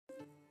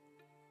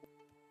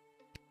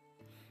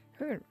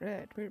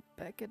Alright, we're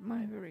back at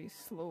my very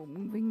slow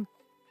moving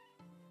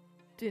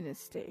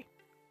Dynasty.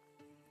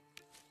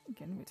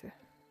 Again with the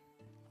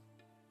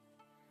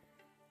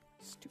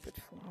stupid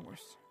flowers.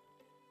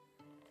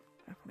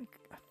 I have like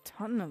a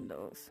ton of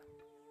those.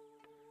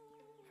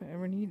 If I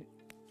ever need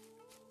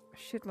a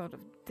shitload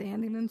of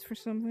dandelions for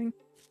something,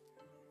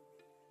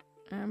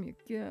 I'm your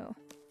girl.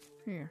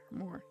 Here,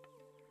 more.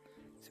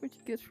 That's what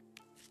you get for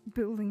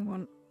building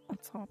one on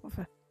top of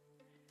a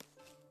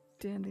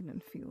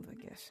dandelion field, I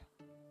guess.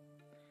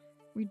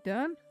 We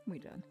done? We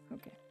done.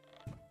 Okay.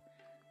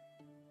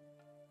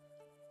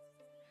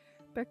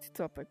 Back to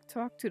topic.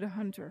 Talk to the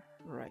hunter.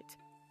 Right.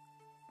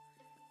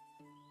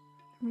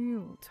 We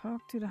will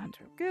talk to the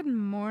hunter. Good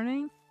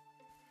morning.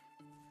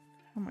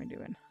 How am I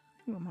doing?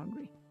 Ooh, I'm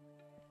hungry.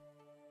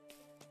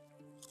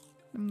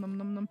 Nom nom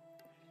nom nom.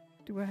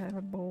 Do I have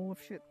a bowl of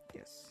shit?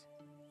 Yes.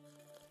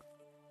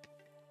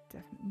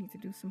 Definitely need to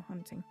do some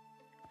hunting.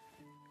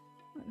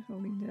 Might as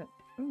well leave that.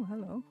 Oh,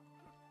 hello.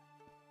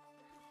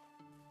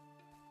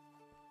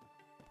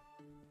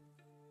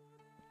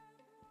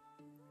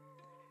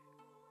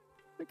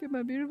 Look at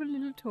my beautiful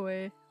little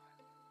toy.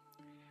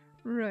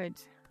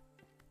 Right.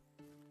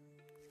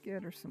 Let's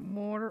gather some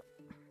water.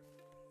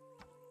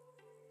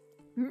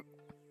 Ooh.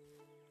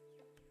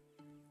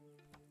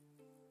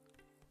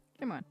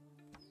 Come on.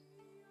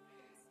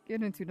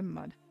 Get into the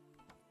mud.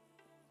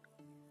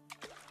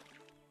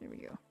 There we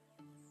go.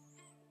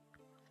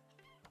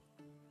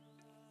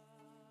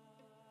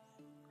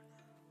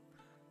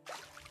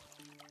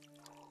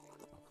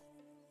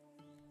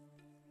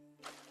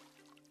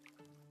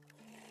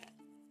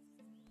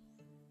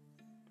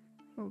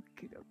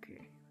 Okie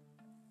dokie.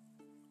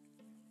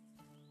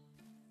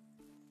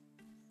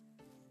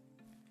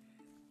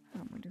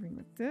 How am I doing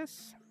with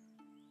this?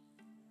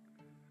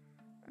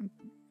 I'm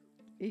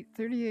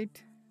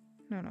 38.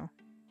 No.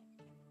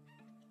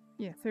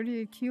 Yeah,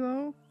 38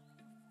 kilo.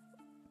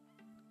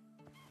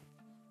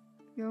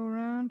 Go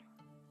around.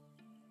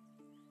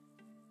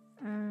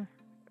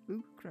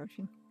 Ooh,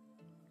 crouching.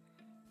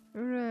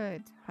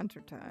 Alright,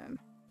 hunter time.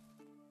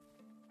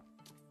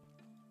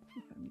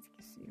 I need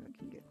to see if I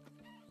can get.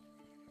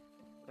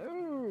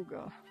 Oh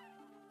god.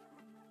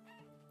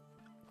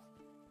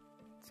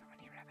 So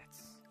many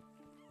rabbits.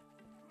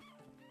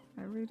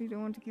 I really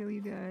don't want to kill you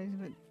guys,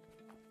 but...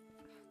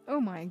 Oh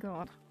my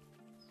god.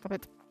 Stop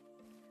it.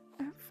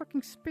 I have a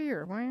fucking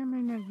spear. Why am I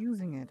not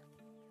using it?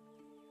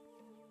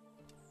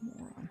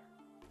 Moron.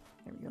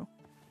 There we go.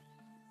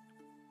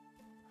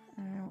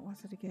 What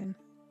was it again?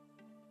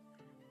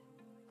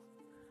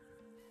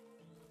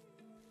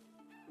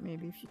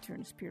 Maybe if you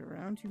turn the spear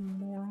around, you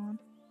moron.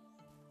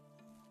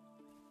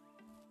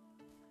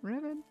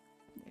 Rabbit.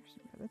 There's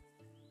a rabbit.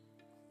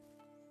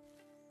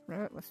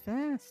 Rabbit was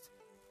fast.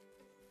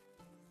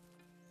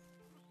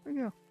 There we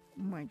go.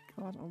 Oh my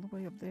god, all the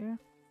way up there.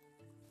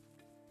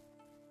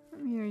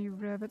 Come here, you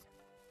rabbit.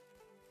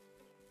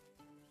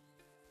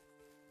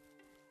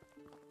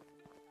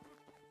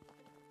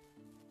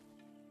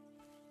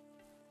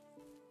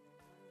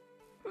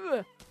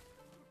 Ugh.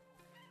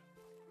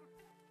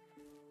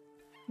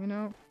 You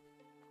know,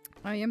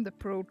 I am the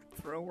pro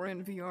thrower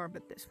in VR,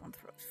 but this one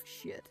throws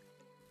shit.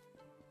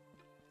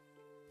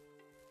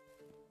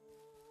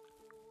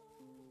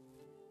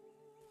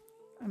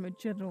 I'm a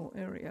general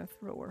area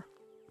thrower.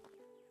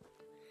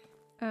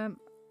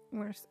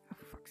 Where's... Oh,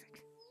 fuck's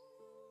sake.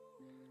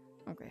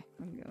 Okay,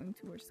 I'm going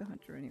towards the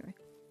hunter anyway.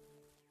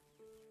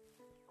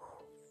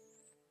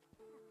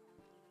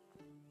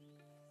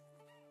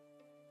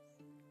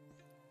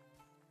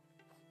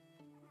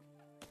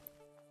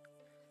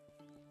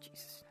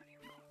 Jesus, not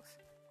even close.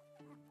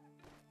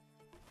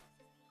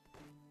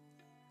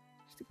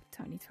 Stupid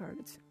tiny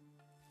targets.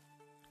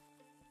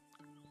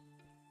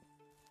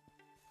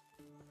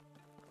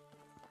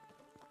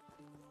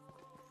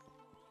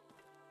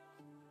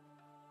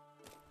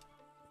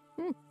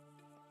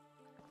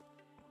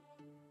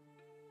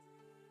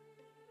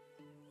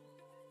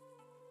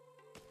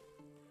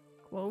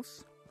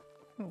 Close.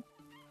 Oh.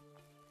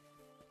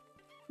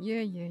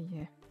 Yeah.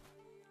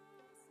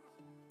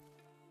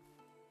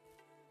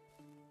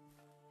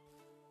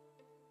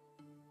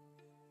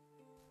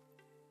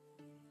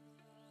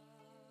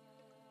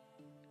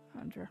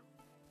 Hunter.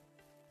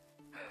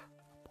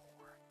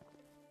 Boar.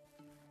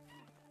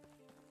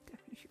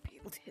 Definitely should be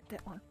able to hit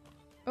that one.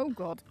 Oh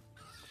god.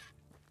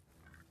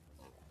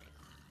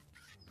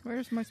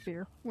 Where's my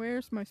spear?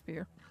 Where's my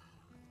spear?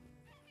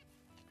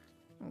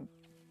 Oh.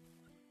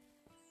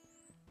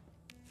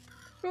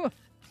 Oh,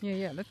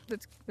 yeah.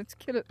 Let's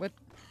kill it with.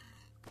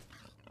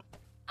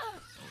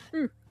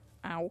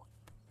 Ow!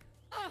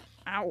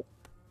 Ow!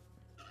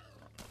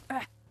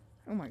 Ah!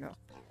 Oh my god!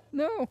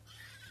 No!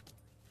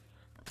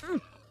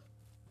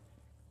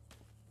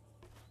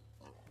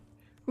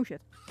 Oh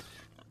shit!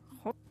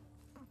 Hot.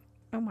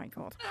 Oh my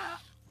god!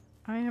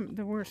 I am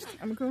the worst.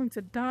 I'm going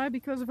to die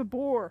because of a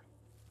boar.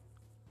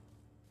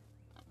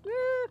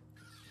 Ah!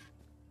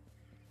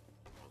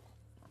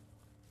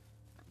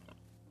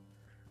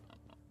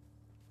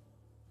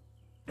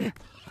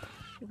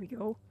 Here we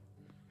go.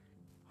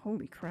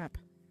 Holy crap.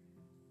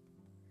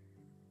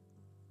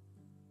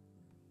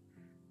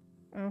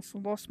 I also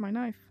lost my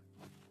knife.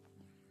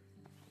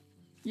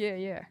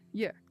 Yeah.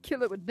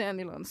 Kill it with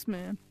dandelions,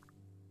 man.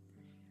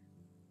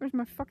 Where's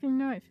my fucking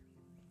knife?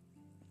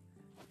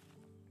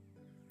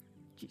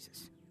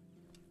 Jesus.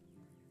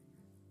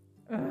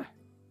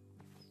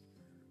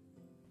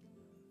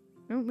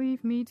 Don't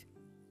leave, meat.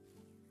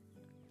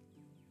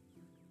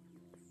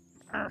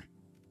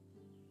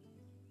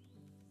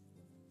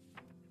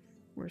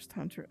 Worst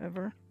hunter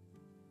ever.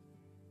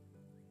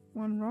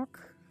 One rock,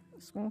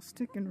 a small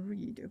stick, and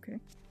reed, okay.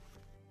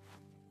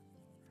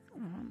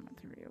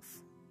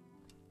 Materials.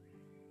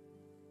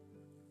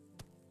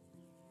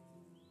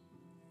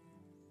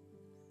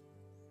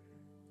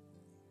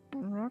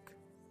 One rock.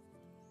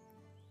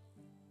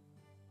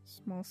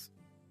 Small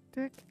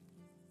stick.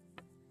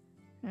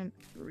 And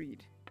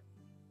reed.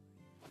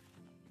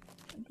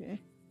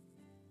 Okay.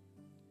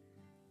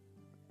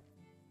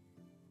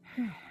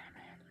 Man.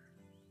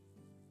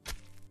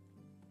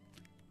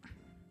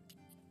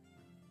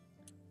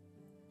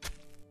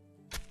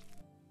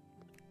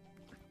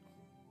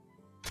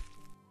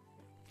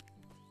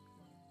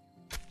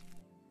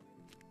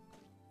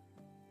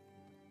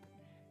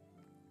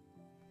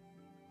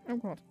 Oh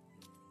god.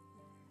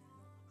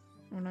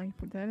 Oh, now you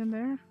put that in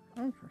there?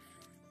 Oh, for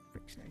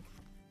frick's sake.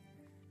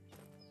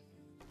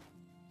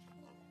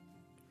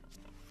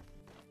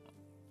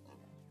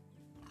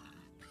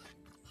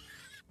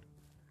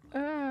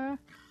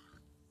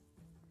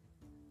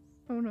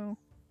 Oh no.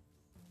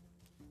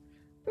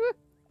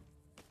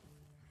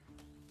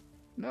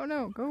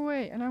 No, go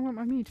away, and I want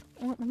my meat.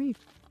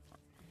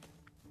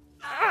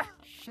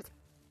 Shit.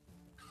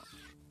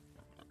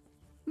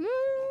 No,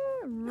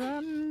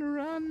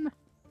 run.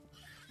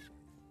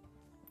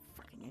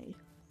 Fucking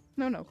A.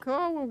 No,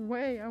 go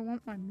away, I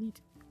want my meat.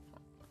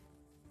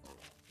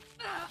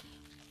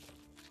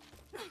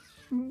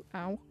 Ooh,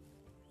 ow.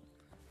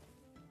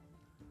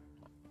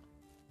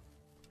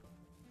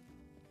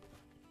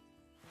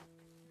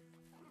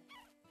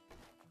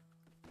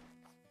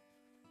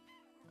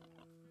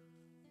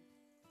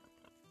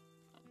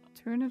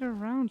 Turn it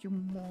around, you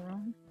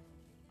moron.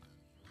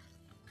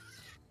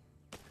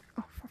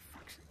 Oh, for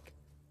fuck's sake.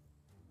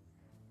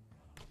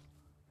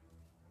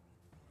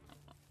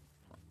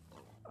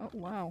 Oh,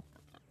 wow.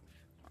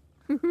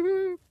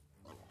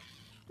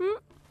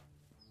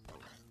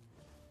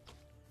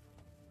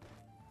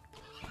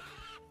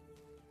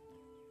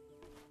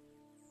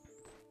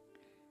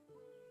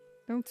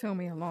 Don't tell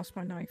me I lost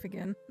my knife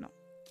again. No.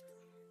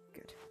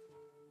 Good.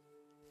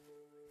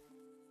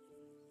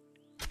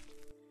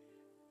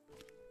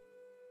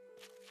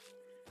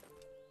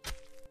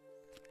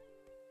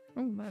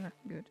 Oh, leather.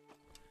 Good.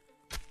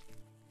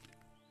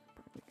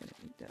 Probably gonna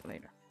eat that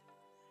later.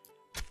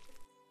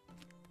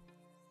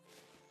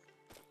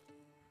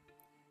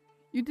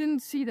 You didn't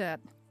see that.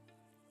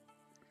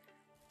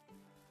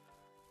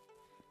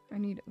 I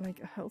need, like,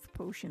 a health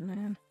potion,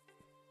 man.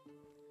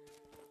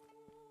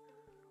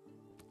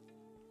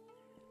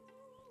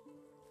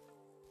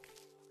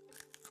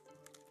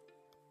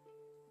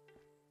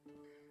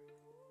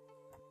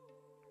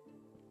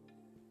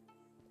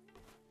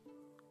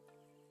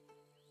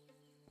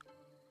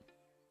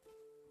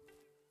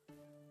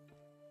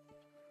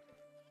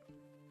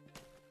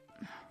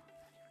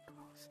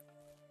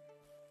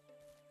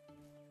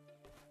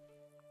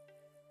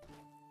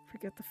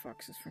 Forget the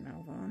foxes for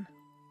now, Vaughn.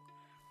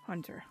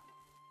 Hunter.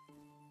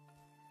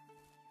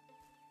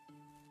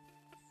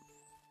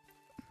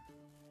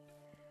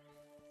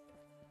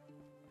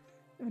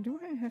 Do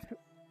I have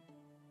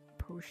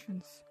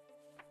potions?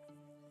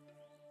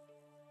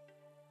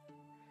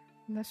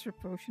 Lesser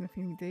potion of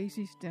healing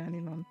daisies,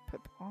 dandelion,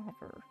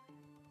 papaver.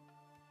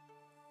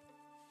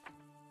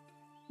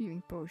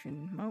 Healing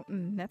potion,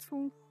 mountain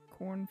nettle,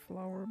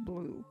 cornflower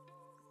blue.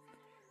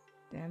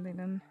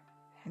 Dandelion,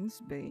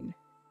 hensbane.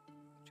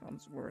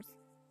 Johnsworth.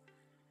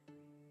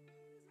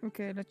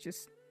 Okay, let's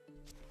just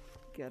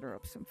gather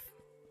up some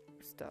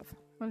stuff.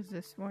 What is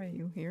this? Why are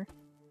you here?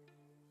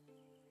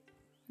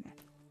 Nah.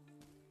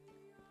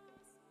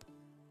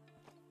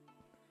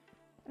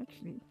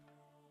 Actually,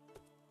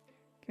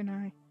 can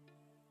I?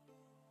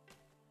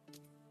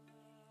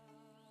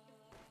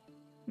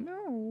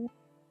 No.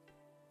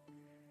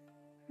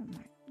 Oh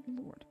my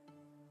lord.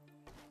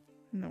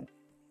 No.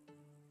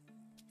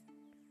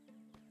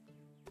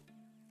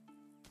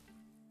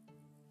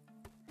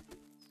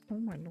 Oh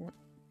my lord.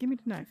 Give me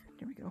the knife.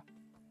 There we go.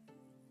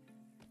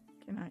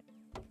 Can I?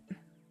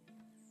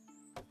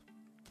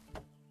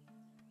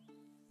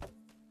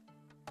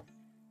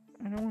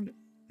 I don't want it.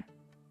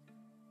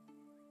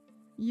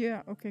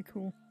 Yeah, okay,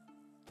 cool.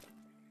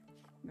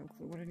 No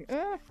clue what it is.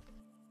 Ah!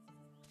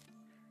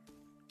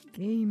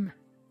 Game.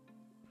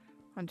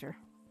 Hunter.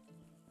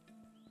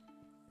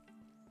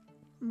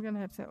 I'm gonna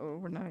have to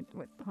overnight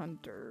with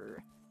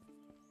Hunter.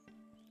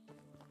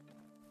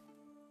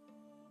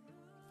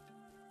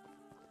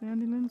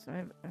 Dandelions? I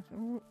have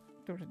oh,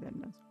 those are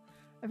dandelions.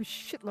 I have a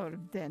shitload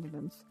of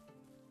dandelions.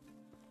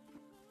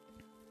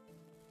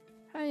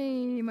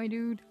 Hey, my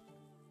dude.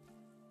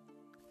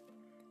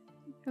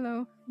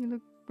 Hello, you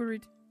look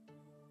worried.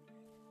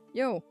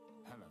 Yo.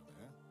 Hello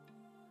there.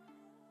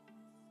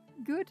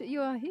 Good,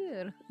 you are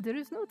here. There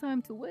is no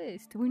time to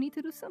waste. We need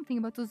to do something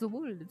about those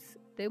wolves.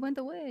 They went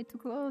away too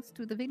close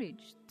to the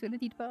village to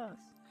let it pass.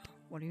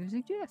 What do you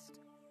suggest?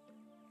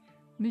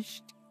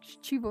 Miss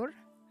Chivor,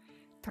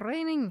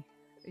 training.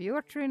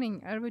 Your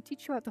training. I will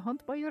teach you how to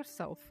hunt by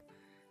yourself.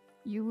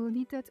 You will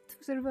need that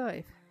to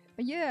survive.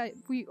 Yeah,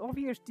 we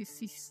obviously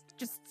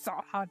just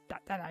saw how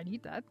that I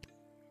need that.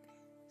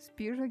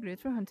 Spears are great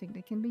for hunting.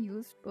 They can be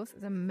used both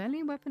as a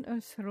melee weapon or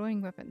a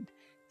throwing weapon.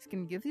 This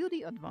can give you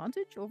the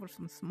advantage over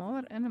some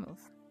smaller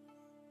animals.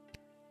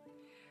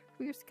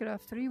 First,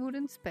 craft 3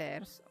 wooden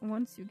spears.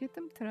 Once you get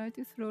them, try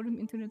to throw them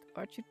into the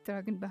archer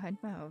dragon behind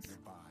my house.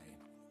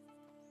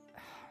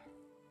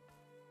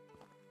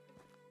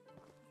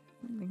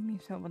 Make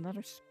myself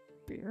another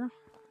spear.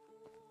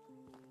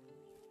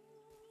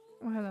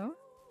 Oh, hello.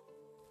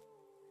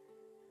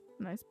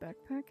 Nice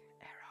backpack.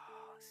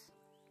 Arrows.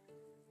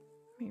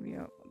 Maybe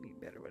I'll be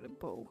better with a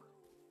bow.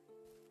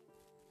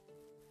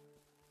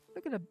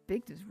 Look at how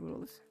big this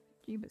rule is.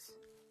 Jeebus.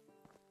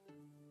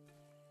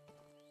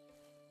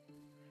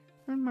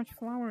 Not much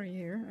flour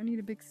here. I need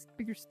a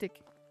bigger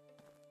stick.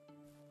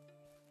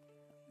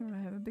 Do I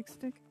have a big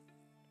stick?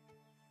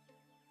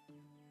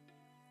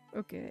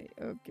 Okay.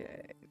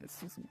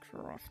 Let's do some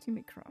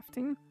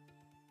crafting.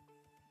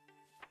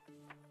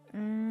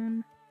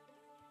 And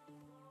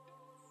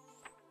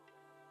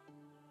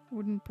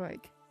wooden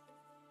pike.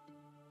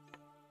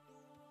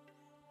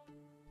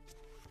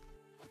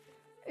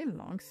 A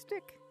long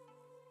stick.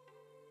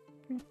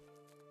 Okay.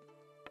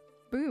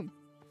 Boom.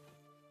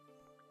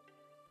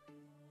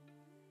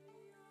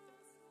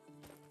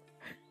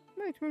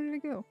 Wait, where did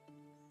it go?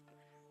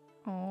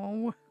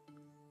 Oh.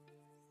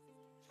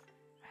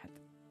 I had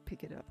to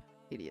pick it up.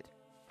 Idiot.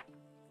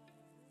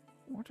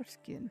 Water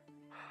skin.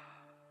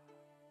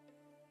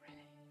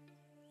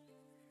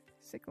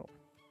 Sickle.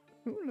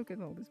 Ooh, look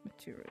at all these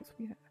materials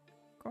we have.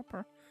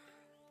 Copper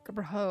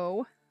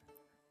hoe.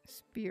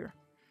 Spear.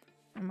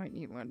 I might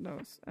need one of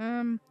those.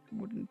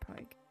 Wooden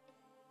pike.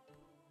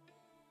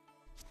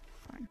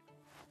 Fine.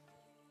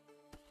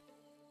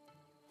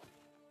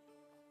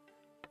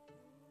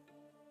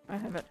 I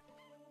have it.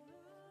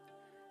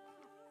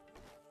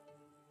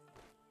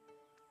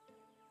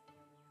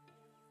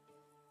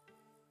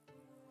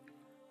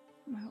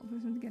 My health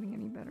isn't getting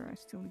any better. I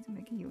still need to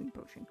make a healing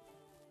potion.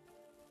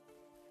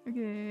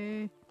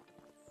 Okay.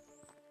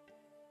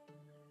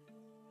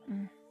 I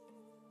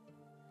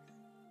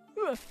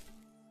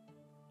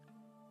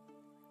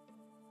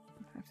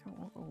have to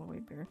walk all the way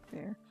back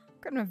there.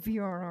 What kind of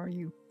VR are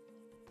you?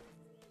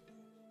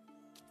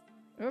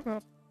 Oh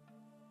god.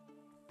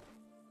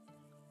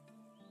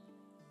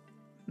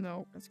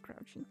 No, that's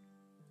crouching.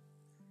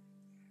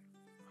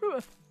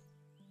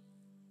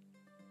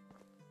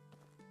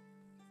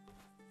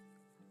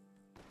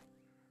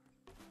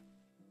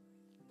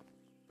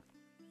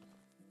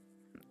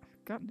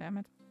 God damn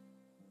it.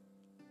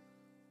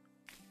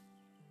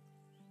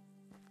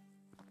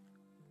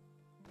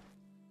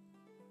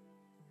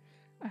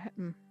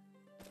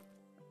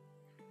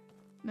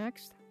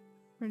 Next.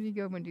 Where do you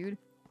go, my dude?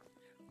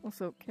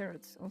 Also,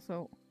 carrots.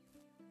 Also.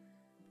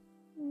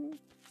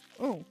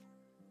 Oh.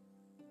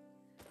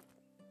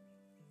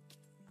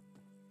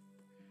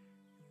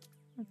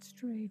 That's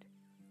strayed.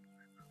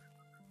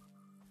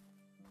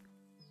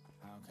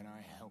 How can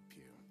I help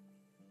you?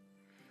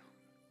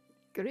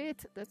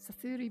 Great, that's the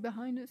theory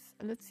behind us.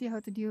 Let's see how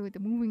to deal with the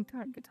moving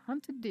target.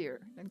 Hunt a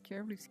deer, then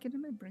carefully skin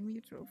him and bring me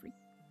a trophy.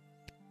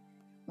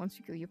 Once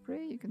you kill your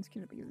prey, you can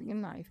skin it using a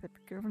knife, but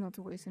be careful not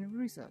to waste any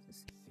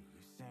resources. See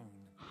you soon.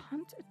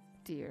 Hunt a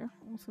deer.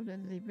 Also, that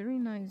is a very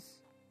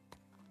nice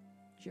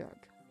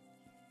jug.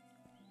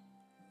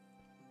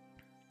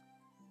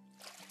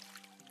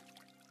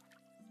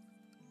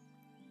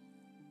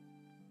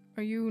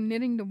 Are you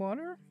knitting the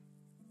water?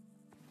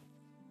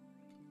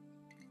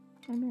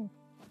 Oh no.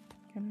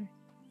 Can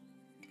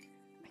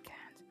I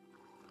can't.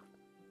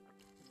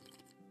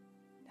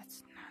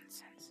 That's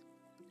nonsense.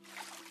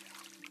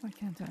 Why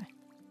can't I?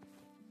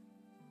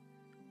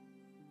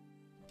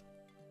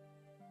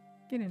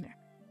 Get in there.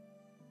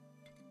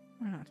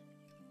 Why not?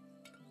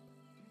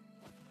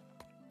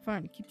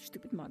 Fine, keep your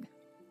stupid mug.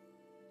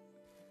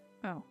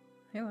 Oh,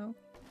 hello.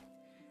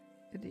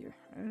 A deer.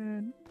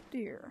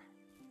 Deer.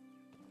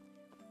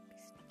 Be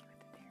sneaky with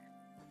the deer.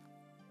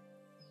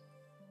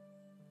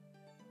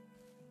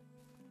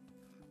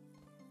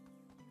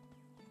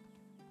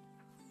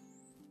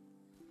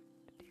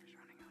 The deer's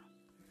running off.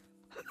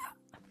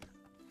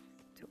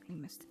 Totally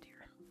missed the deer.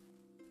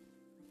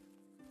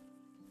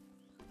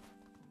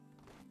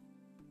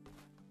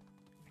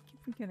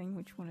 Forgetting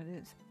which one it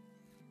is.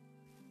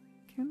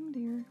 Come,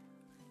 dear.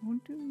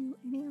 Won't do you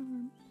any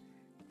harm.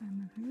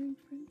 I'm a very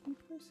friendly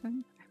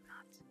person. I'm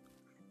not.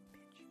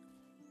 Bitch.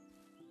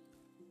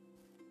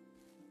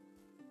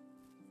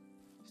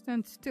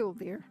 Stand still,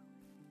 dear.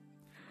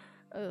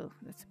 Oh,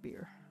 that's a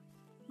beer.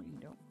 We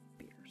don't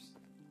beers.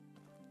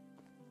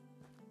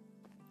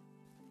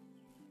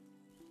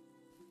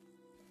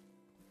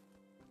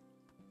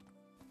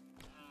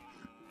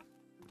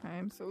 I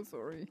am so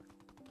sorry.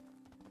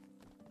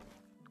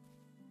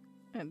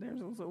 And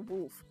there's also a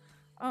wolf.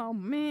 Oh,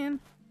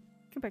 man.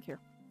 Come back here.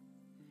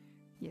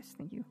 Yes,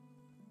 thank you.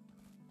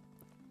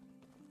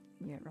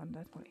 Yeah, run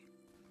that way.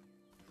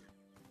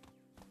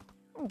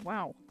 Oh,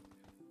 wow.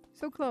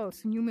 So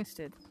close, and you missed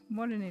it.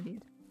 What an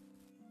idiot.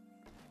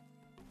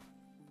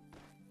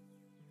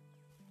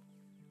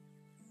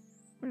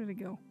 Where did it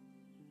go?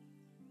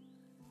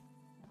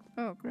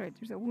 Oh, great.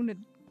 There's a wounded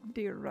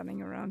deer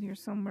running around here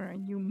somewhere,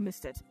 and you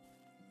missed it.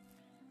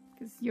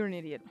 Because you're an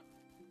idiot.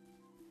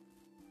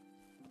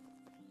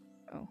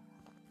 Oh,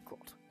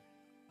 God.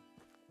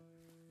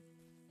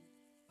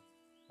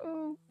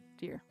 Oh,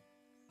 dear.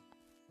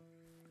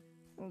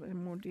 Oh, there's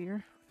more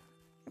deer.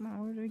 Come on,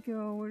 where did it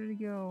go? Where did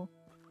it go?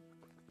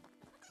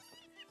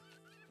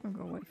 Oh,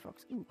 go away,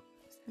 fox. Ooh,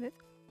 is that it?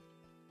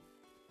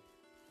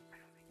 I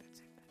don't think that's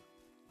it.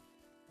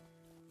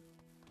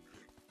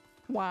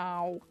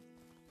 Wow.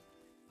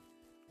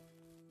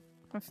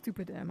 How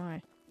stupid am I?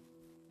 I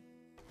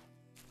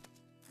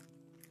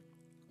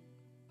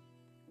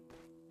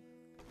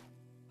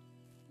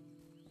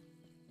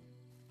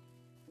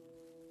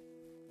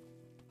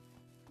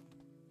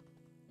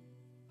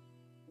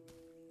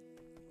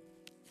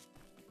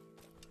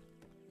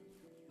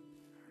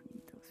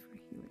need those for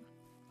healing.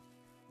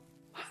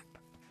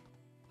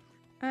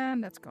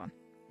 And that's gone.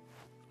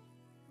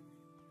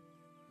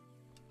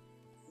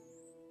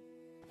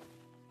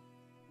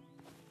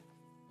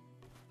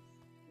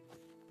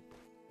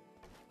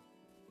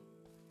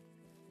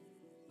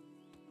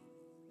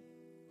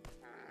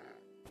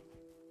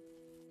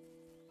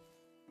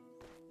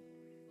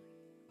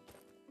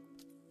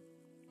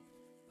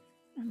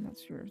 I'm not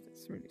sure if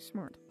that's really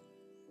smart.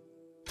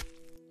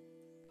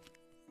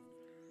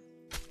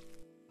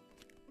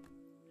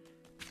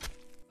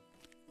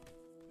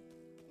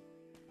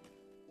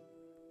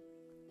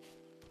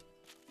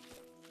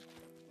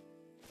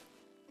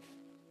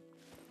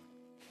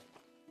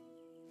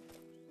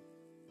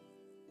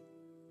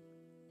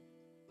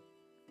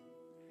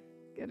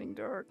 Getting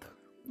dark.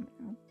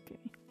 Okay.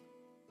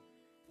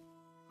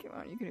 Come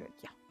on, you can do it.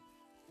 Yeah.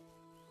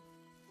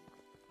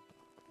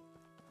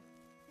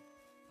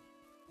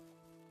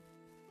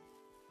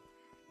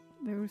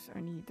 Those I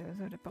need. Those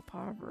are the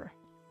papaver.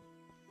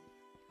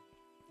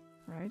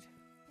 Right?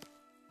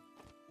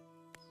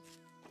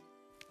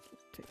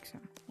 Just take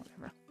some.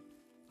 Whatever.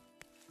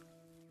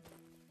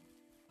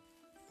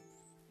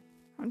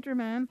 Hunter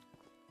man.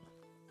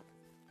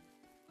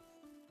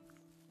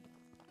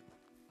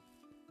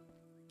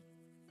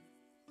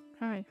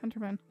 Hi, Hunter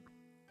man.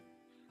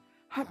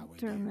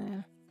 Hunter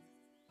man.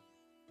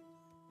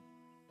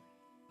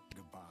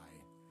 Goodbye.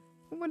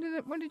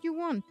 What did you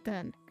want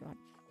then? God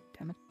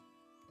damn it.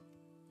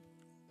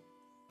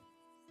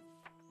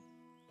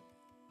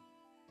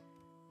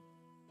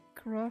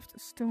 Craft a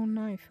stone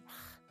knife.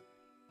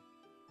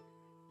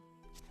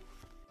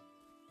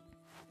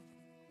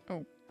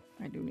 Oh,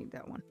 I do need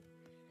that one.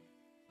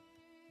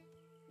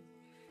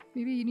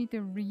 Maybe you need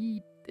to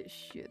read this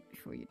shit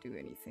before you do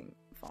anything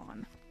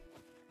fun.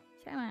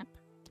 Shut up.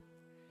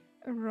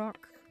 A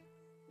rock.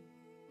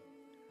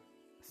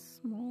 A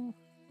small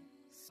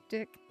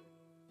stick.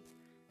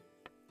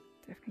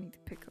 Definitely need to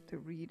pick up the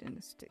reed and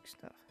the stick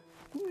stuff.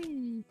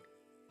 Whee!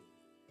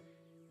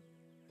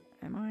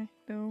 Am I,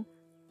 though?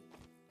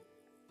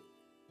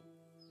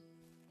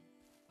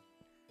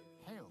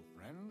 Hail,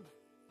 friend.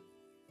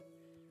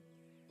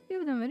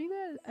 You've done very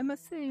well. I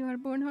must say you are a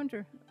born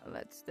hunter.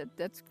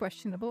 That's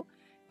questionable.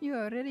 You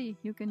are ready.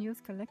 You can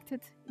use collect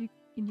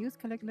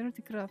learn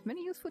to craft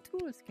many useful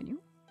tools, can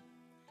you?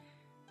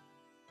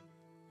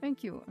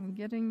 Thank you. I'm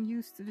getting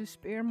used to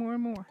despair more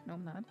and more. No,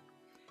 I'm not.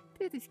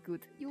 That is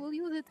good. You will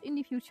use it in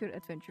the future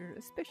adventure,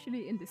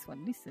 especially in this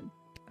one. Listen.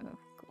 Oh,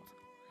 God.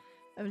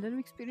 I have a lot of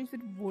experience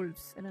with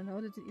wolves, and I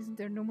know that it isn't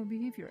their normal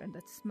behavior, and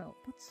that smell.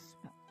 What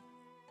smell?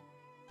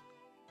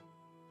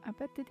 I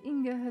bet that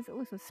Inga has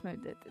also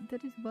smelled it.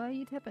 That is why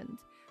it happened.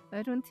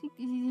 I don't think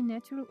this is a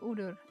natural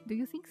odor. Do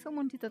you think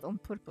someone did that on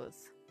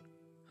purpose?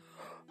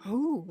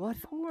 Oh, what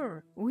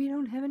for? We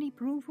don't have any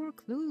proof or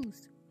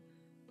clues.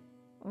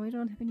 We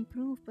don't have any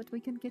proof, but we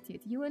can get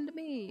it. You and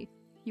me.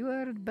 You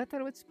are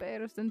better with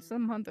spares than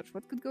some hunters.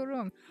 What could go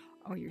wrong?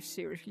 Oh, you're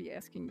seriously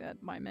asking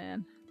that, my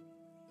man.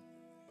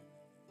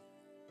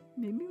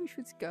 Maybe we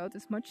should scout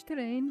as much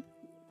terrain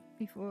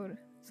before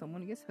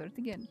someone gets hurt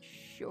again.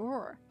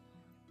 Sure.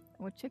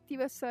 I will check the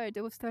west side.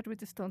 I will start with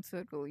the stone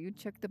circle. You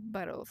check the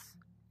barrels.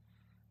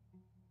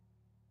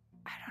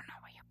 I don't know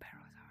where your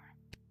barrels are.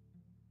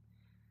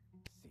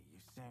 See you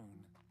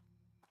soon.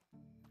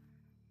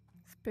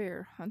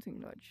 Spare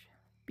hunting lodge.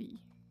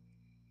 B.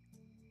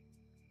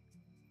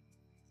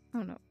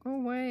 Oh no. Go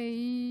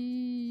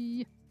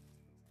away.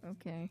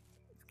 Okay.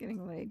 It's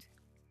getting late.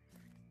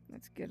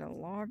 Let's get a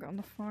log on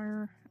the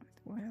fire.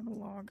 Do I have a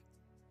log?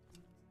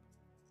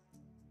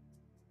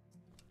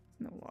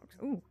 No logs.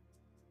 Ooh.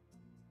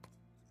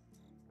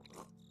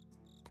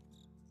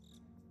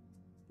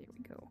 There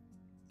we go.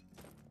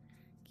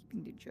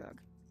 Keeping the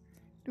jug.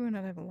 Do I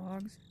not have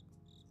logs?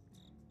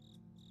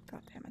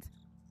 God damn it.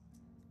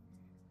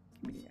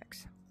 Give me the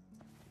axe.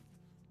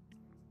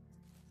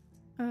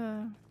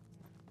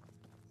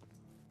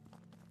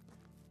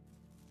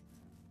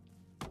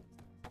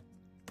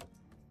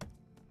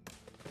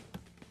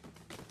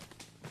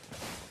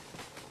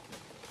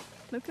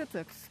 Look at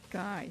the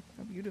sky.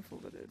 How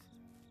beautiful it is.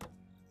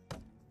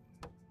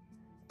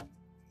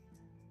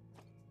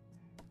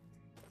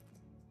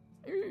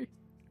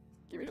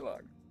 Give me the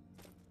log.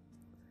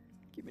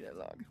 Give me that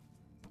log.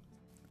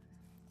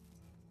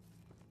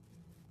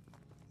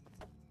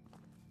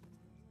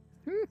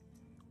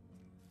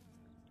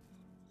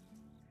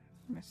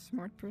 I'm a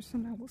smart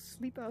person. I will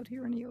sleep out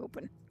here in the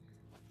open.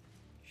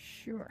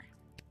 Sure.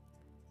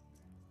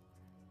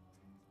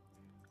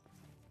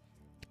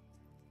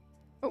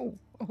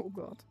 Oh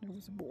god, there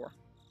was a boar.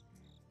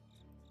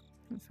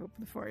 Let's hope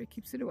the fire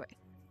keeps it away.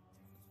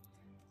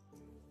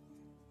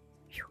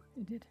 Phew,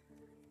 it did.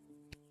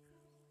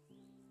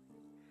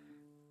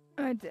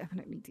 I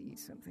definitely need to eat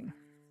something.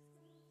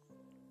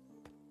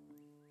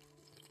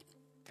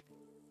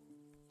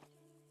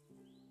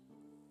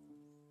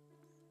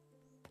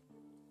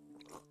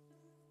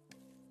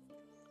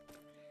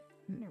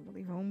 Never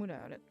leave home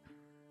without it.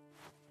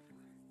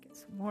 Get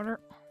some water.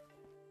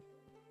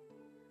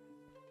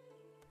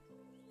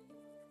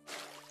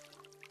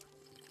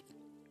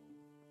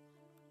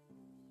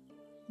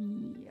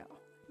 Yeah.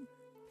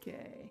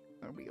 Okay,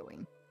 where are we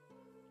going?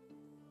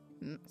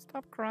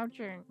 Stop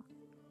crouching.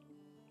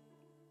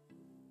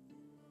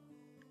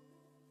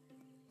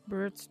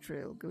 Bird's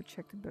trail. Go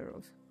check the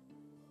burrows.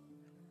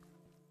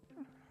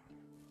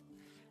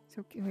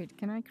 So, wait,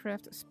 can I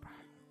craft a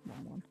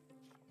one?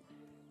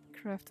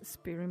 Craft a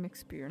spear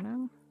spear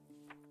now?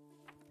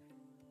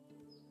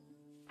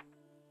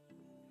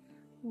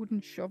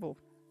 Wooden shovel.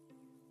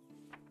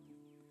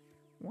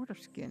 Water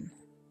skin.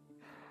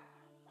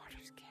 Water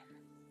skin.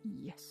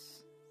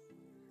 Yes.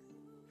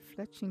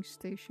 Fletching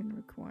station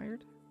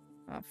required.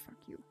 Ah, fuck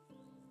you.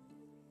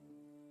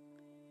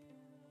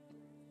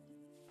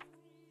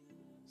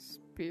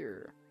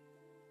 Spear.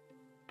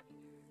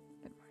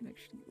 That might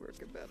actually work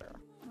better.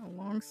 A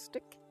long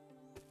stick.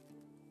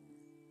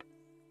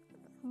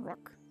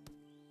 Rock.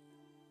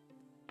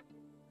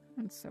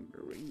 And some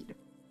reed.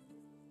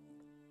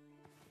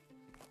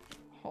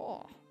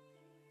 Ha.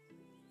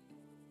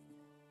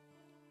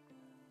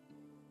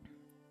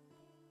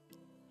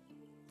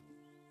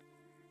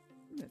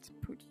 Let's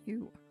put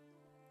you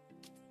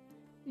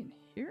in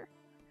here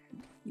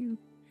and you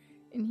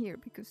in here,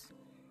 because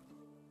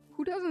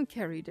who doesn't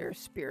carry their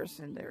spears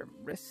in their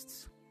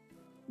wrists?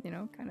 You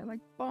know, kind of like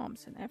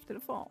bombs and after the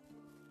fall.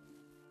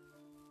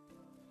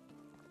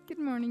 Good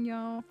morning,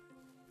 y'all.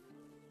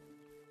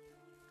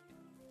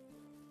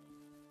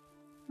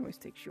 Always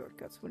take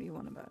shortcuts. What do you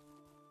want about?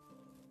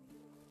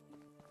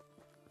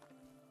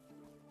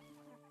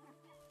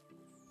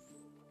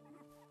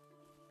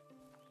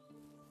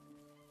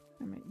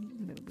 I might need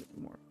a little bit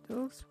more of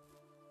those.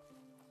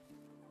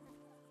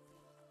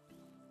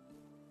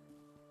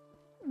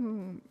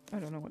 I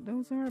don't know what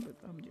those are, but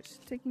I'm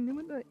just taking them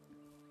with it.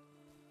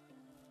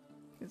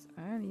 Because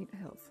I need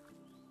health.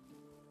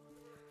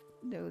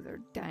 Those are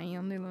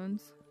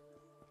dandelions.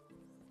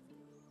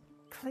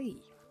 Clay.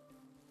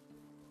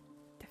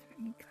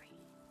 Definitely clay.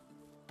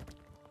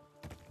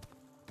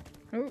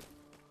 Oh,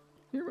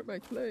 here with my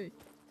clay.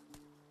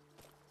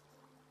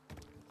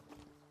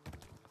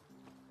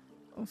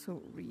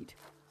 Also reed.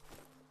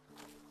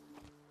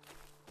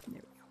 There we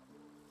go.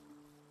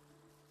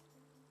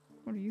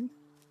 What are you?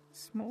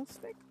 Small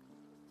stick?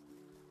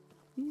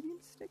 Medium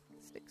stick?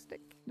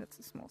 Stick. That's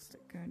a small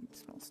stick. I need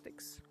small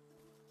sticks.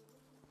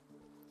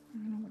 I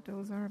don't know what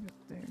those are, but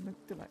they look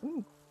like.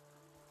 Ooh.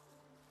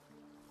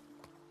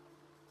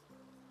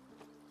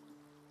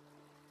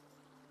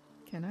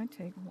 Can I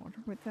take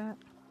water with that?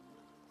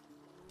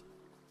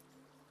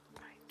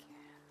 I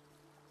can.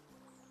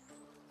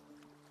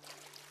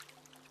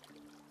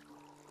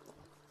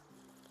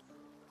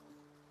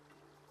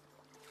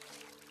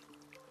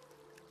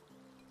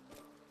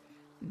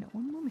 No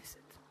one will miss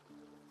it.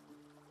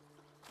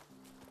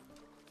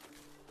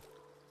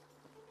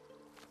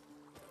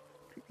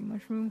 Creepy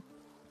mushroom.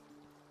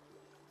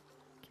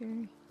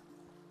 Okay.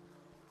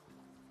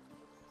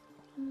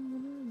 I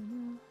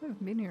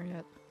haven't been here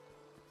yet.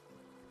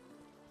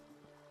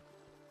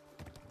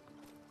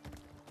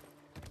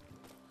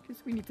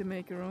 Because we need to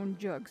make our own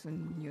jugs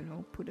and, you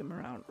know, put them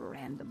around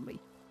randomly.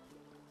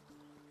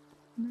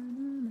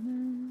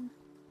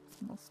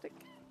 Small stick.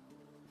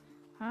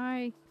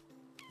 Hi.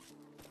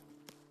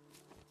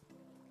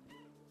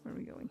 Where are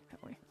we going?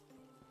 That way.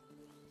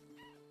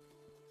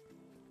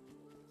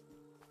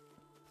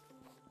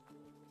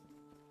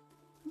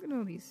 Look at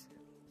all these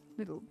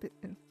little bit.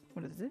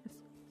 What is this?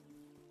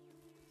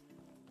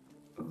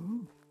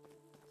 Oh.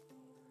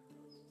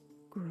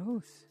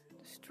 Gross.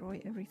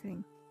 Destroy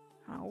everything.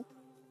 How?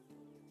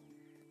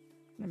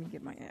 Let me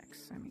get my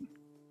axe.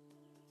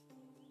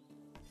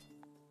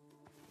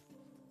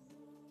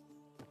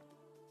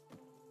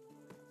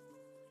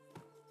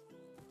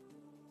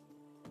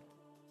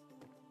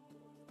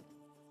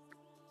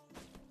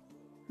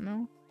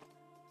 No?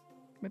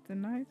 With the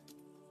knife?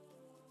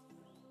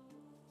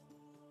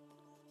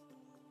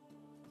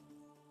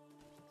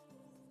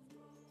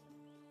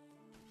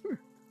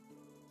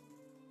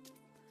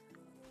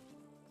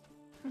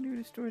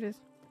 destroy this?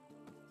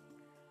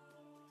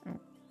 Oh.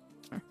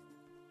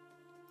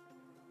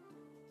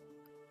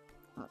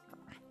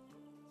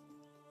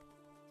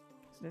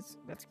 So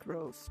that's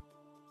gross.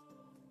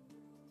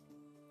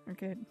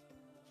 Okay.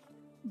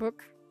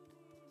 Book.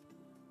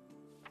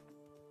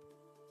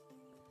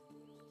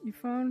 You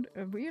found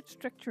a weird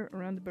structure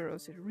around the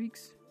burrows. It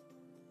reeks.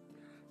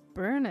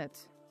 Burn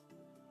it.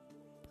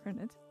 Burn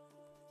it.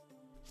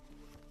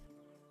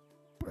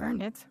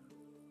 Burn it.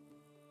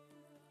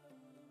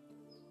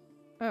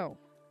 Oh,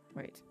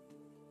 wait.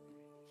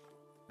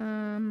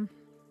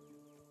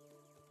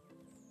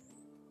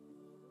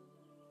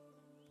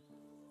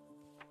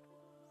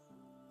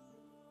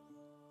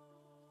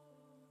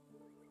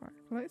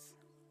 Fireplace.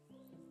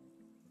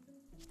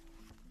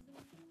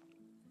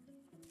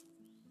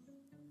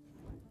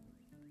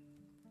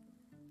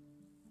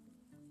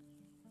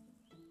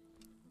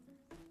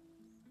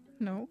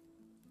 No.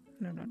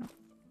 No.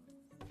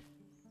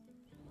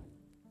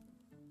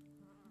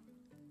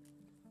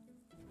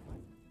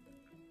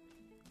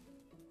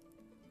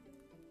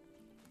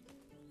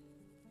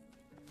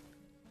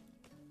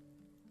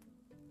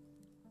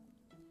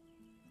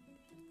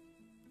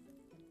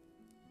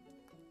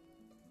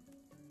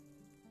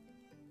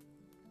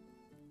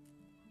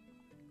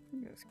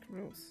 That's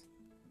gross.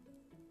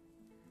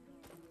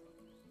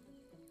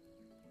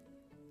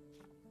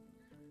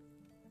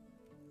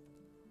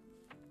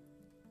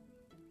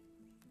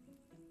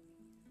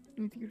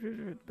 You need to get rid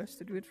of it. Best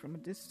to do it from a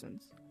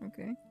distance.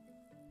 Okay.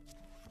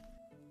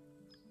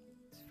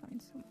 Let's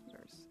find some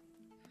others.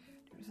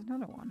 There's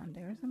another one, and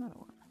there's another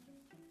one.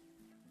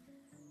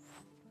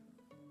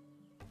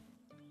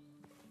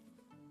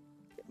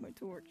 Get my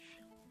torch.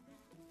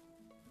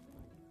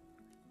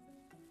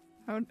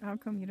 How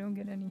come you don't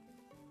get any?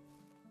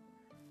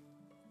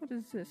 What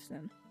is this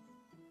then?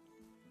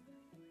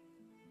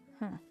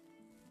 Huh.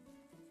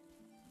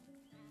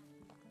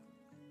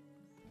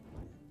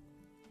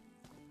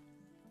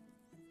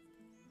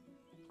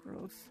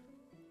 Gross.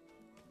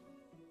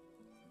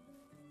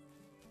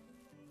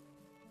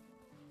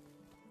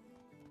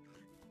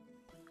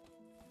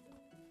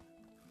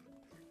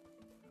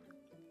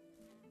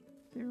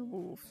 They're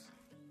wolves.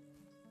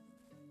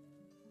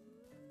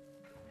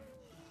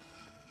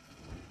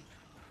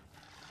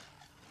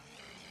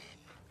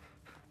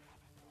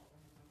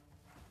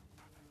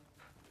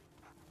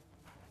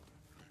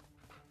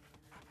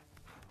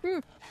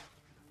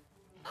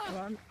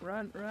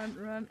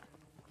 Run.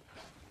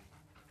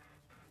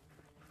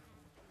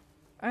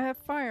 I have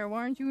fire.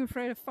 Why aren't you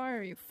afraid of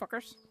fire, you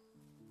fuckers?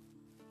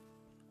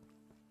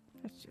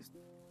 That's just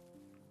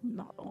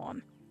not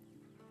on.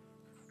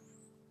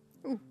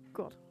 Oh,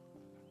 God.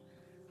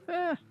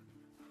 Ah!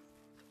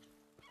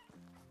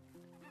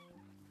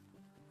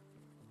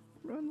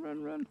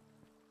 Run.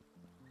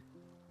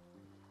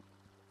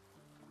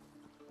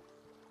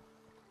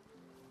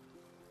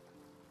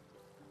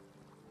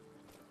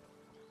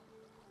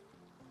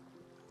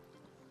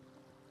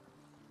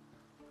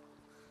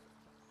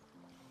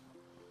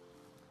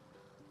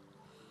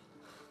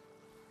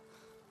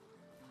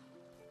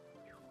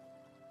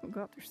 Oh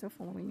God, they're still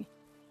following me.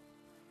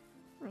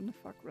 Run the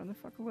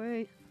fuck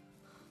away.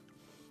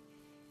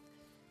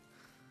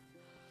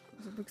 What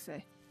does the book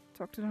say?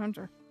 Talk to the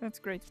hunter. That's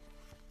great.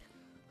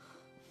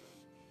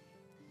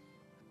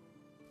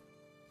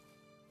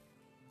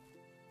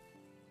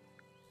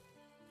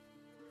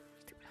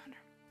 Stupid hunter.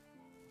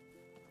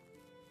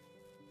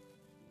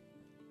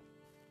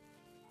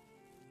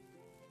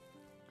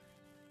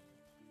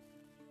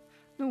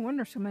 No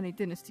wonder so many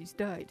dynasties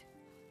died.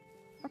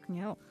 Fucking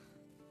hell.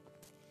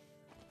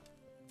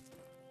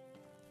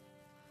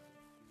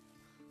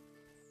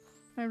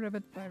 Hi,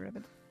 rabbit. Bye,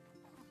 rabbit.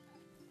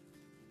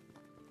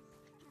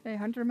 Hey,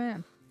 hunter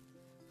man.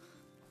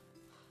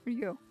 Where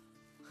you go?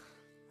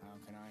 How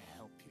can I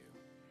help you?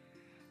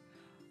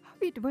 How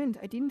it went,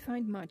 I didn't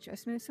find much. I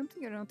smelled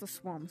something around the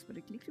swamps, but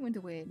it quickly went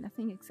away.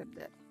 Nothing except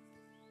that.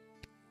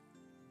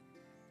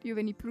 Do you have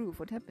any proof?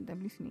 What happened?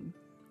 I'm listening.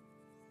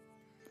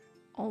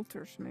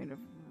 Altars made of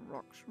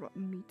rocks,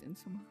 rotten meat, and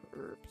some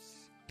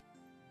herbs.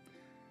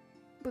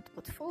 But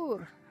what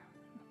for?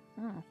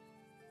 Oh.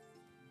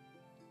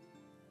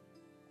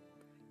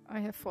 I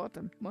have fought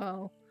them.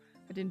 Well,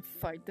 I didn't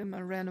fight them,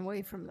 I ran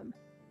away from them.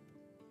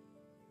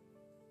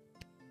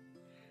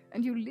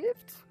 And you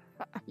lived?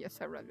 Yes,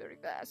 I ran very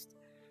fast.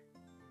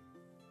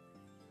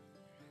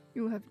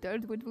 You have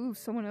dealt with wolves.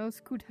 Someone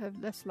else could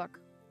have less luck.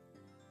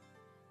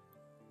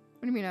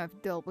 What do you mean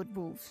I've dealt with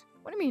wolves?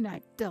 What do you mean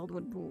I've dealt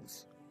with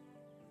wolves?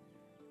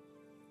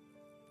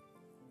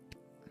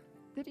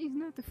 That is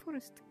not the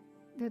forest.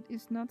 That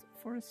is not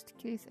forest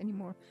case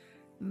anymore.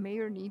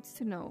 Mayor needs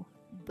to know.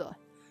 Duh.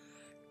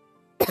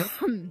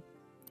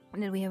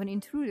 And then we have an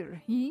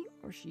intruder. He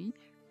or she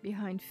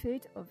behind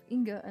fate of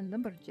Inga and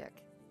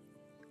Lumberjack.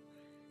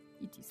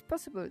 It is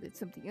possible that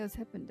something else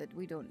happened that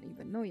we don't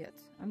even know yet.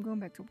 I'm going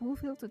back to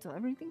Wolfhill to tell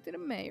everything to the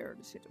mayor.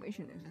 The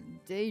situation is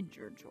a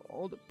danger to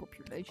all the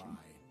population.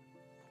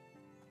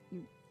 Bye.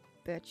 You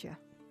betcha.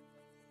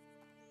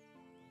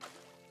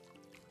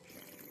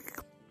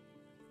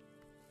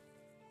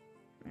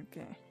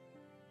 Okay.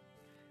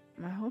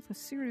 My health is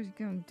seriously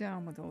going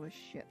down with all this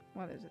shit.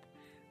 What is it?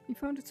 We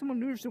found that someone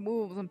lures the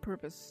wolves on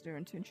purpose. Their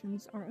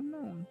intentions are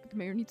unknown, but the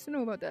mayor needs to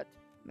know about that.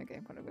 Okay,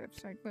 what a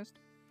website quest.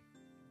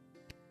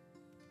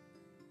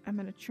 I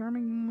met a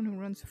charming woman who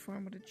runs a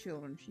farm with the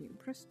children. She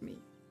impressed me,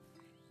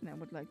 and I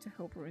would like to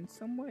help her in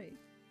some way.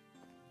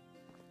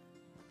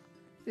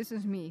 This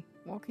is me,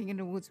 walking in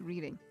the woods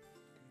reading.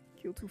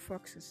 Kill 2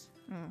 foxes.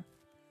 Oh.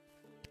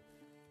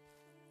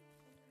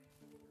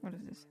 What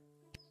is this?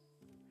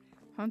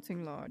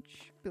 Hunting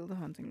lodge. Build a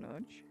hunting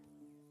lodge.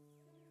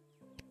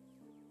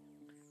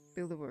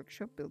 Build a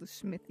workshop. Build a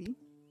smithy.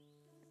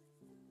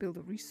 Build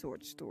a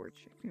resource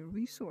storage. Actually,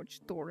 resource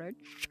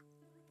storage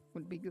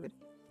would be good.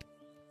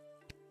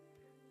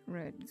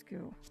 Right, let's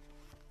go.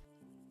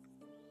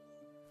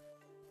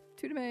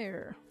 To the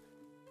mayor.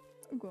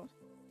 Oh god.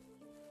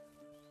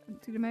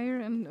 To the mayor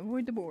and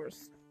avoid the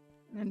boars.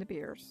 And the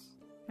bears.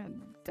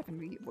 And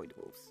definitely avoid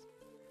the wolves.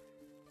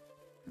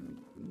 And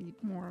we need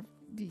more of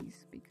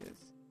these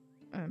because...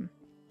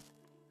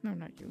 No,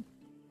 not you.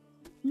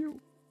 You.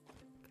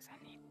 Because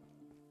I need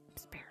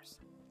spares.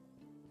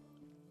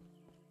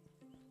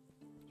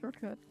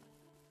 Shortcut.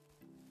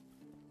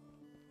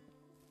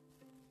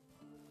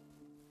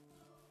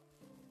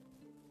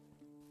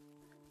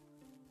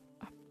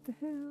 Up the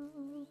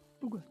hill.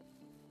 Oh, good.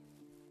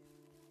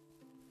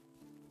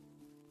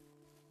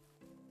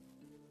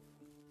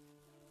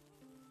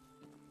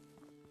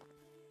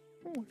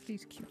 Oh,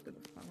 these cute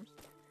little flowers.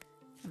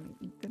 I'm gonna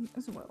eat them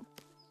as well.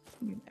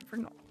 You never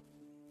know.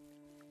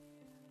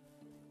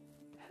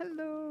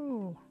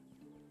 Hello!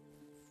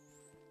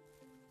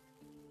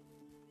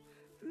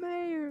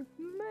 Mayor!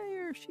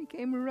 Mayor! She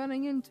came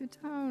running into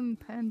town,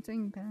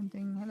 panting.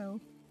 Hello.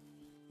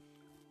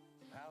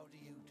 How do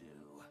you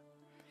do?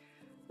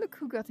 Look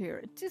who got here.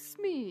 It is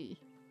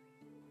me!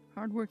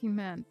 Hardworking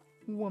man.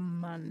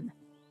 Woman.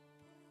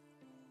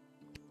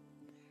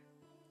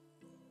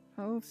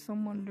 How if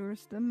someone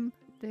lures them,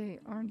 they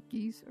aren't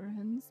geese or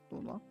hens, blah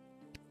blah.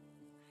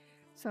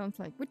 Sounds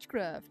like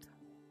witchcraft.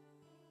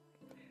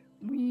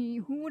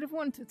 Who would have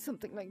wanted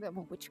something like that?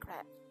 Well,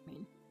 witchcraft, I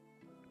mean.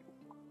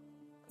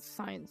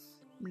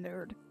 Science,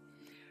 nerd.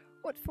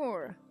 What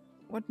for?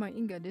 What my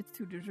Inga did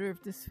to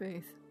deserve this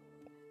faith?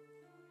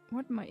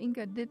 What did my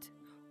Inga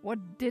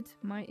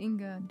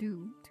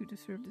do to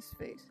deserve this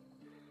faith?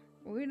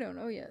 We don't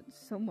know yet.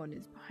 Someone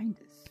is behind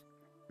this.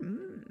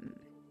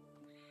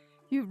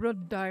 You've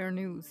brought dire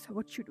news.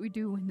 What should we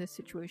do in this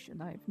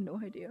situation? I have no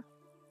idea.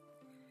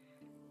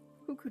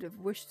 Who could have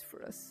wished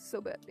for us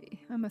so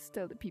badly? I must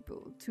tell the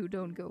people to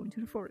don't go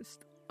into the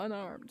forest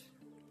unarmed.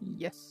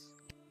 Yes.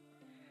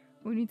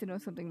 We need to know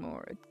something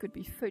more. It could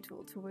be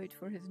fatal to wait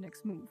for his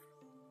next move.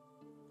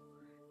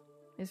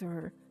 His or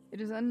her.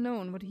 It is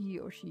unknown what he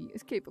or she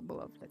is capable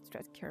of. Let's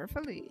tread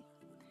carefully.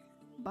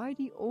 By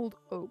the old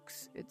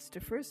oaks. It's the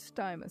first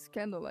time a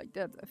scandal like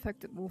that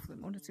affected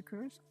Wolfland. When it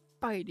occurs?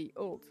 By the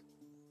old.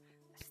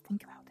 Let's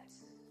think about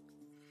this.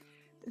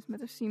 This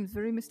matter seems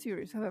very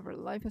mysterious. However,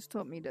 life has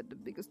taught me that the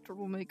biggest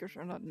troublemakers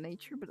are not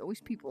nature, but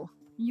always people.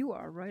 You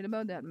are right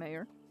about that,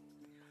 Mayor.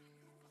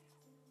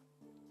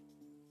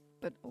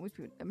 But always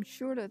people. I'm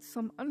sure that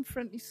some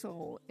unfriendly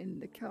soul in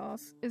the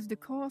cause is the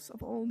cause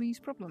of all these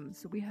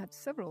problems. We had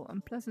several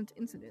unpleasant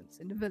incidents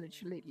in the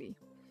village lately.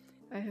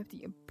 I have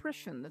the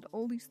impression that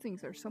all these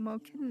things are somehow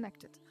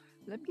connected.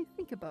 Let me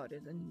think about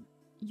it, and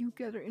you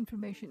gather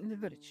information in the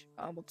village.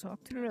 I will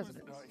talk to the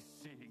residents. It was nice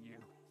seeing you.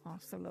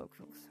 Ask the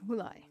locals.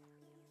 Will I?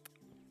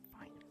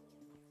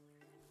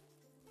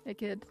 Hey,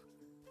 kid.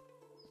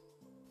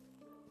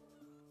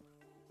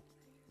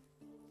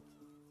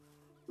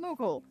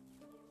 Local.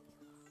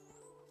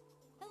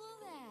 Hello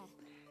there.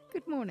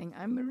 Good morning,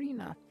 I'm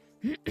Marina.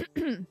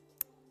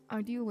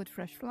 I deal with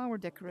fresh flower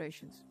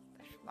decorations.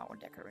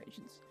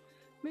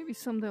 Maybe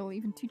someday I'll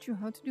even teach you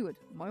how to do it.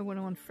 Why would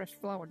I want fresh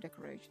flower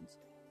decorations?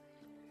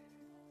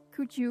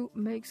 Could you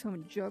make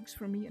some jugs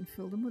for me and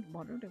fill them with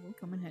water? That will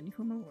come in handy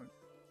for my work.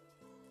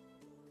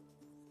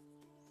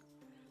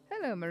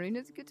 Hello, Marina.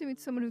 It's good to meet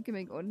someone who can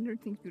make ordinary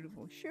things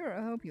beautiful. Sure,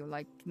 I hope you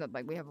like. Not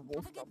like we have a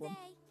wolf Have a good problem.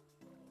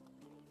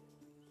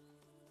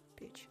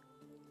 day. Bitch.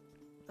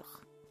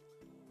 Ugh.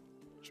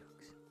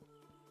 Jugs.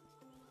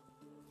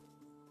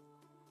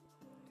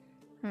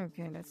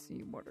 Okay, let's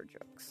see. Water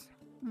jugs.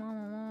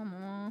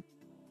 Mama.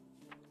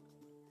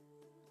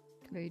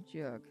 Clay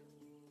jug.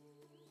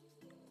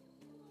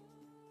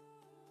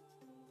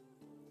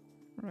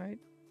 Right.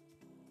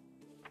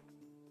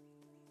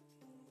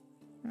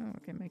 Oh, I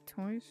can make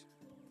toys.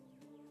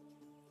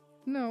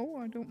 No,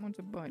 I don't want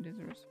to buy this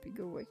recipe.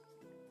 Go away.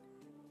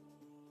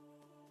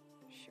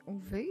 Oh,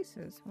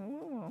 vases.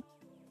 Oh.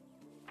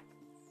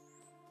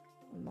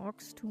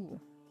 Lock's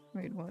tool.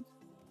 Wait, what?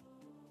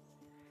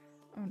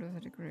 Oh, those are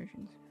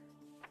decorations.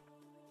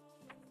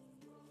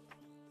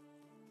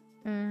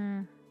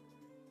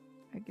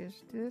 I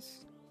guess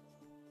this.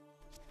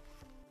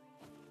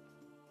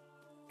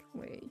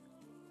 Clay.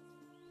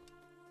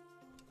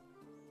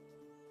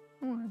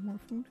 Oh, I have more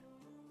food.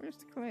 Where's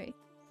the clay?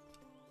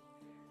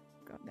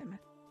 God damn it.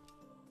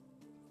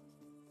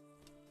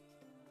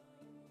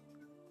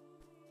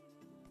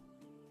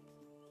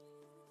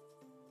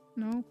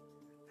 No.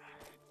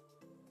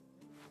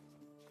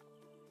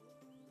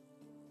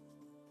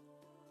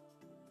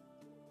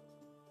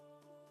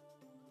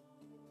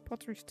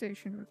 Pottery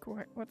station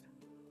required. What?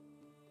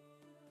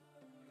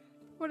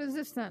 What is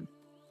this then?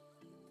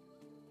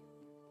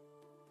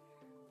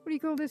 What do you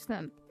call this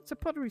then? It's a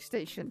pottery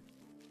station.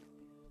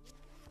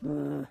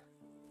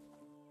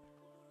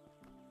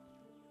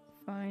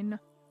 Fine.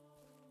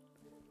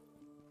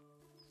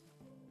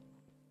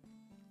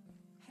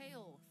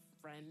 Hail,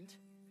 friend.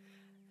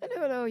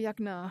 Hello,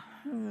 Yagna.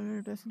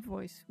 Pleasant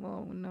voice.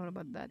 Well, not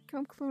about that.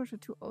 Come closer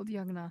to old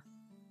Yagna.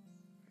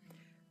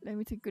 Let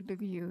me take a good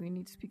look at you. You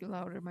need to speak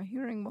louder. My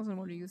hearing wasn't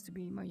what it used to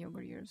be in my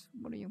younger years.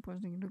 What are you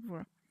posting to look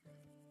for?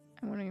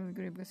 I'm wondering if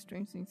you're good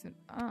strange things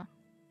that...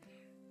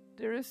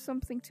 There is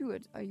something to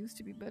it. I used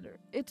to be better.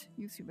 It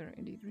used to be better,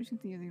 indeed.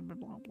 Recently, blah,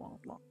 blah, blah,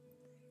 blah.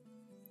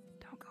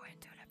 Don't go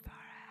into the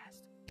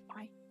forest.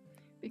 Why?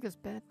 Because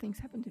bad things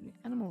happen to the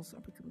animals are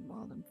becoming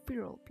wild and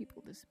feral.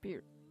 People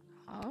disappear.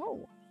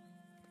 How?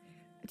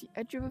 At the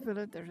edge of a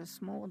village, there's a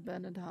small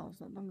abandoned house.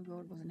 Not long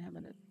ago, it was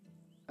inhabited.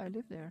 I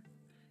lived there.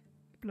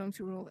 It belonged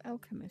to an old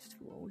alchemist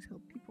who always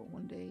helped people.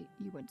 One day,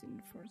 he went in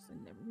the forest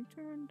and never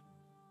returned.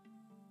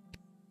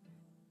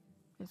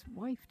 His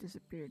wife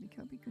disappeared.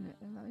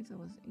 Eliza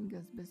was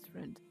Inga's best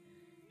friend.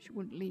 She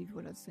wouldn't leave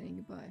without saying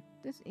goodbye.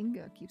 This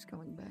Inga keeps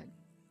coming back.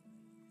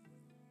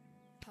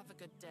 Have a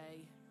good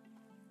day.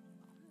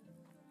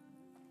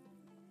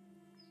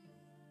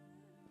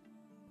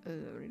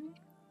 Really?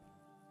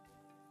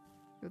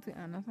 Go to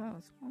Anna's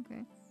house.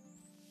 Okay.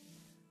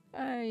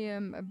 I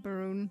am a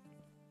Baron.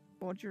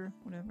 Bodger,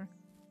 whatever.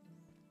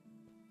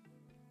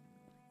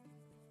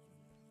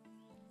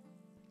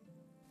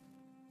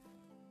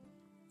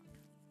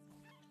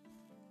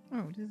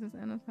 Oh, this is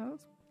Anna's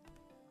house?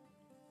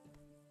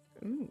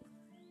 Ooh.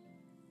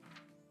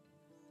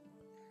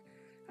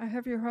 I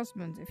have your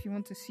husband, if you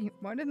want to see him.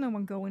 Why did no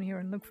one go in here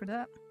and look for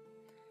that?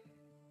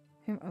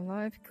 Him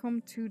alive,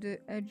 come to the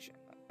edge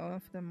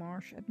of the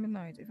marsh at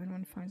midnight. If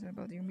anyone finds out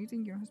about your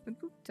meeting, your husband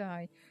will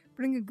die.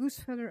 Bring a goose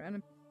feather and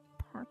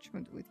a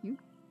parchment with you.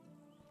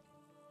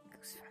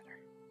 Goose feather.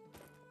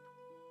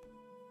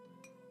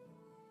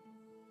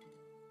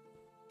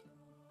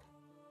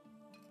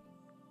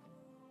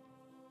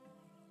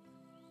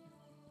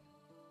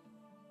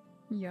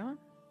 Yeah?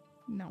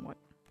 Now what?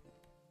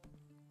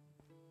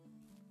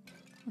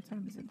 What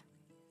time is it?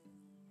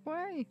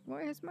 Why?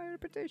 Why has my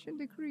reputation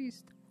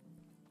decreased?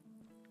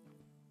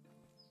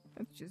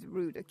 That's just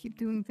rude. I keep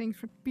doing things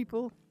for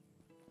people.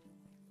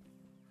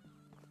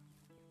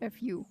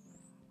 F you.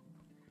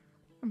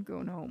 I'm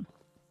going home.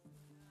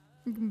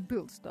 You can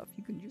build stuff.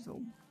 You can just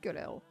all get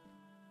out.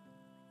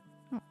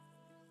 Oh.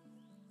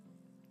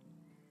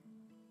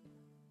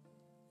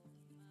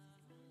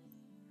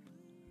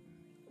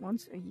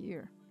 Once a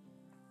year.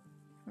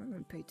 I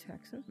don't pay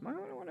taxes. Why do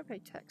I want to pay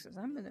taxes?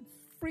 I'm in a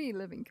free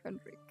living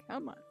country.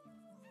 Come on.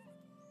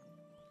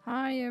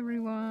 Hi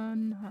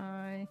everyone.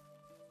 Hi.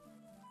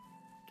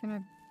 Can I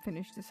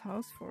finish this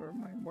house for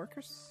my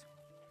workers?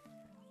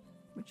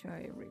 Which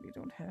I really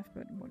don't have,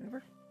 but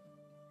whatever.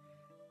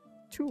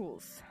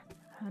 Tools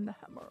and a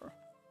hammer.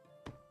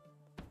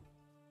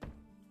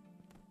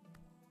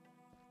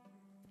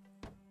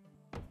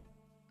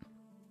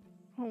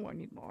 Oh, I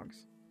need logs.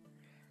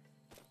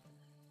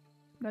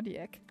 Bloody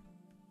heck.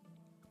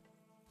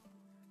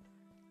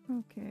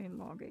 Okay,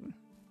 logging.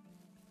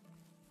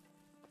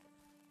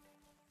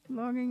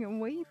 Logging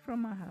away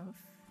from my house.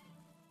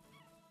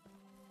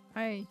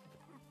 Hey.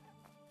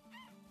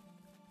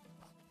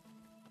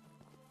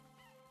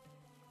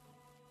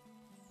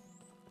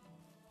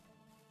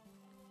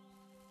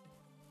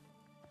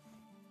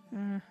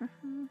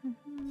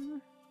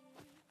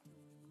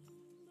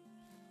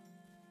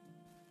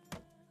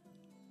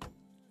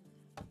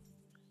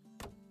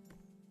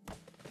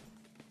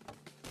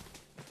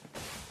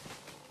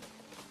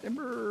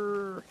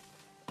 Timber.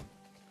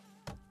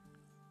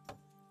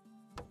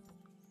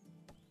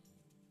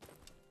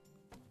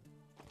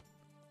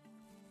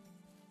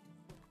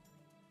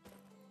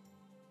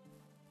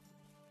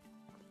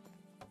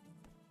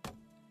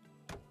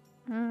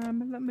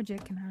 I'm a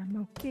lumberjack and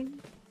I'm okay.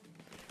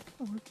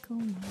 I work all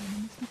night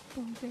and sleep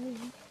all day.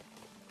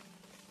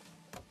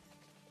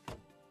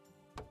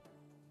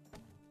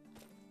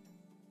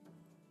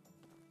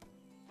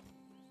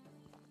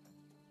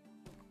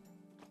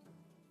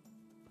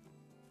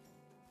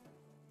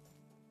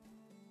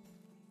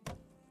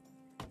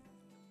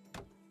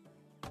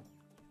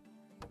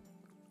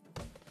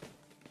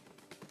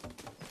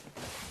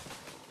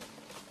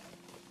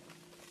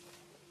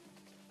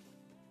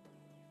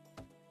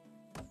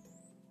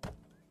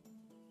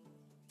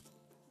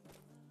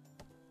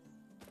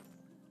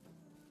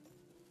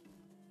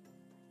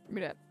 Give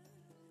me that.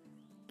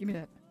 Give me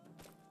that.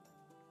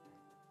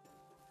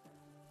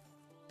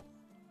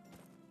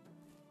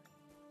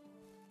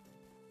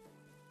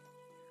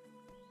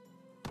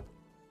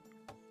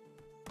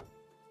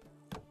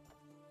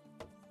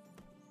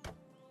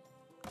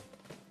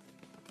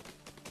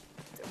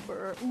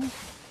 Timber. Ooh.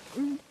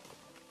 Ooh.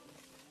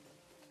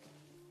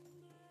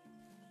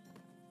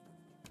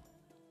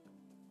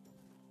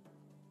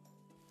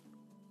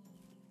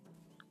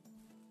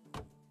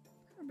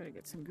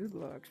 get some good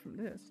logs from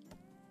this.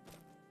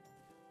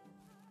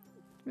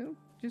 Well,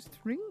 just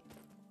 3?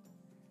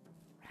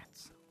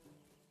 Rats.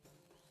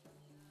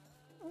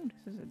 Oh,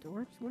 this is a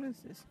door. What is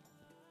this?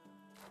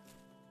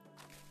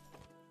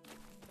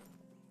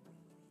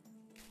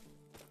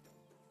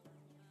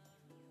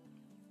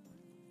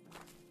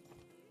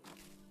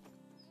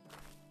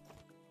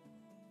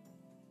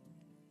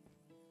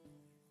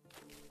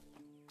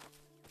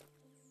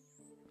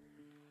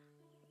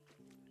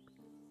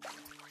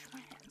 Wash my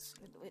hands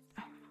a little bit.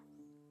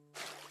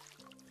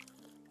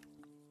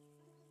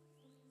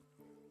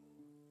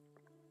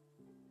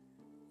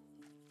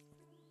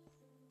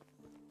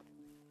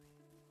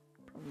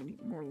 Probably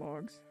need more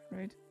logs,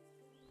 right?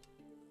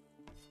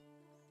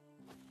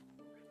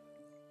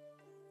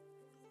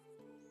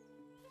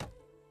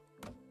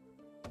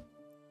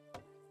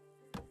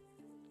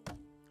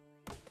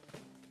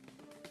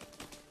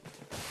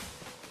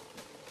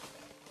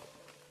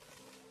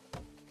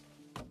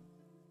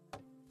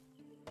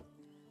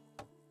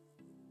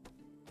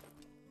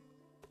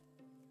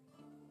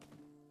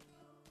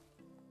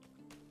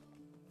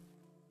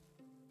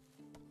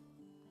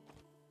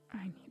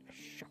 I need a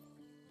shovel.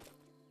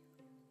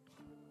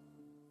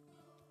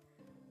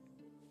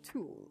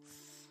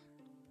 Tools.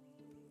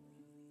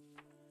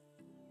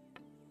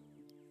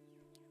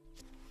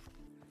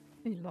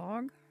 A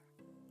log?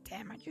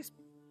 Damn, I just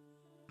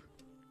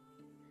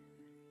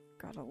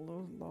got all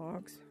those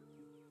logs.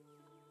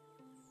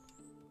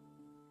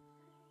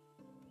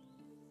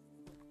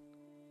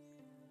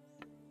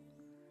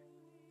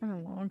 And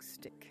a long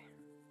stick.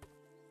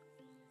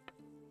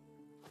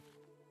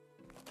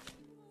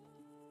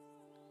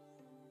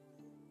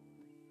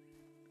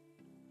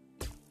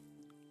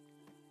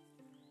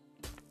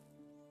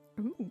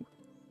 Ooh.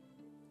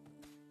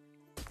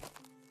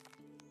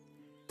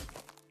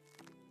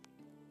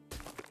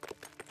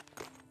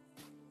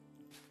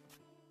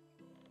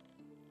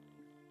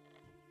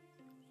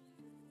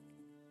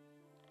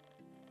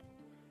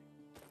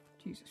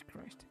 Jesus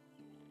Christ.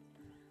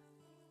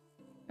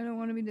 I don't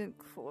want to be that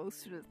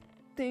close to the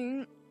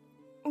thing.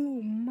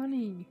 Oh,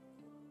 money.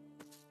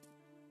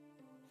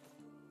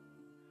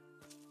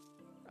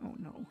 Oh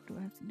no, do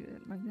I have to do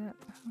it like that?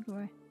 How do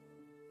I?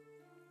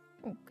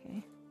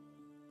 Okay.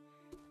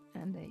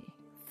 And a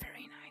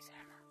very nice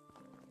hammer.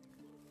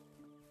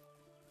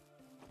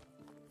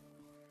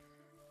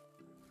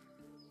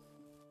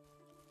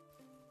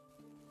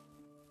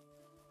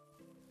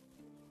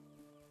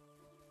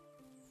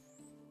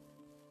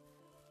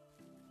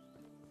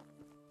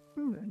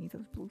 Ooh, I need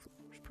those blue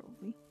flowers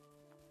probably.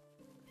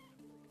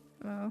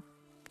 Oh.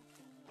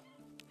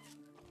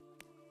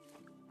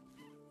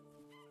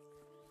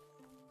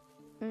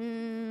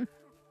 Can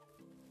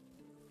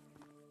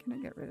I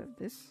get rid of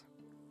this?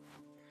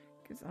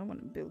 Because I want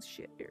to build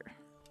shit here.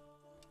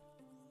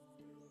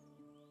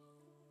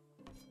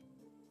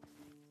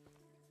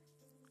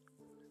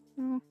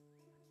 Oh.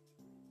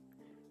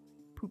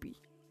 Poopy.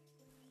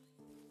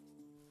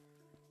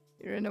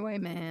 You're in the way,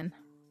 man.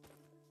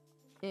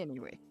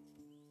 Anyway.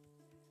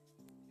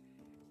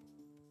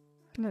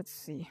 Let's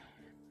see.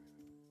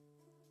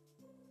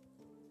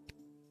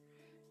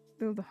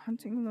 Build a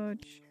hunting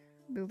lodge.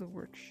 Build a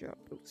workshop.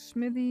 Build a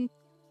smithy.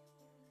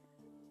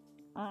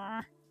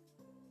 Ah.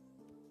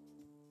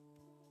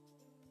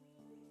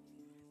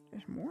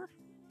 There's more?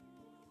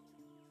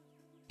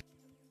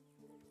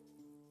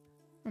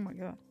 Oh my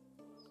god.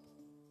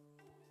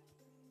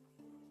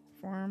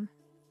 Farm.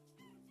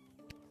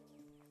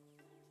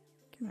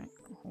 Can I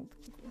hold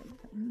it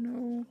like that?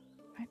 No,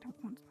 I don't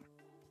want that.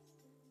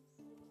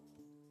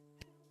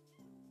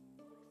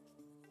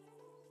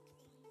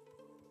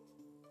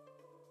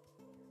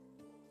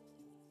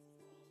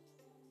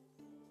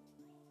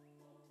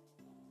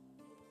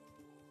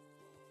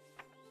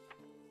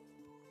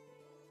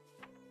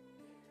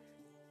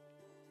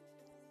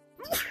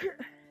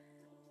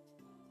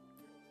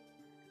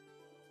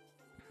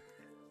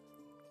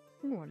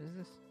 What is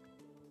this?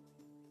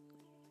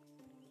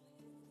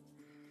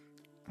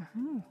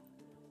 Oh.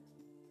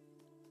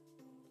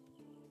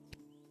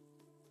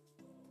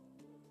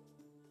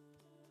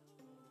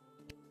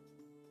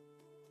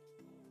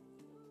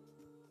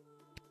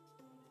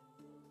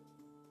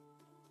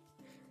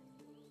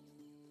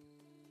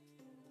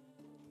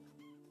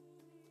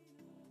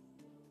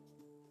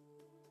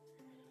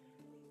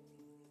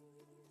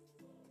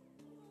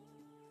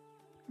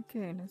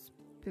 Okay, let's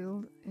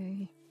build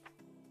a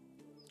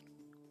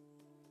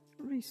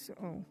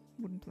oh,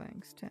 wooden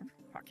planks, 10.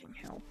 Fucking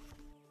hell.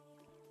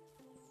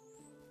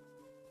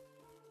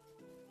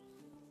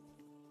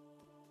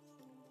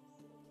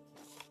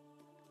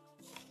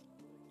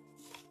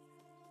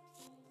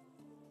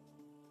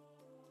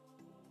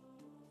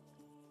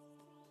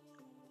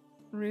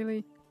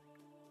 Really?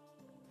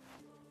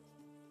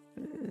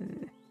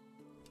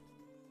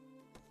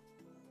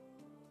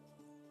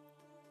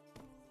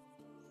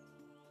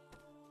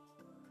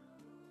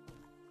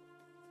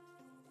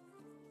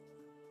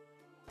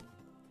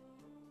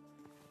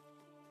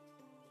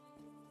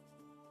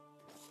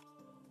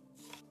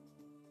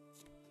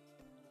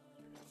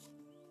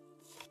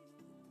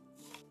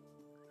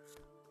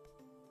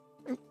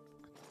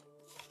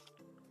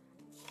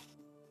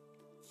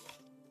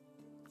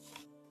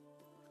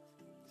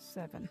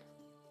 7.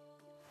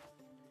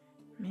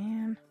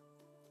 Man.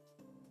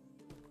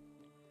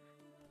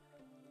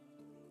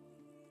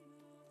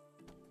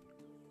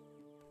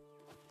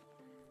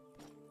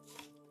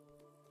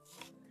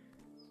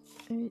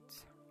 Eight.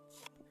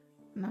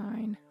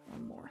 9.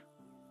 One more.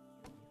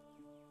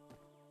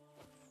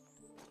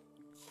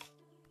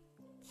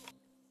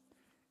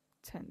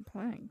 Ten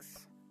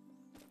planks.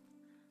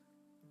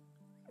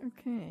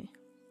 Okay.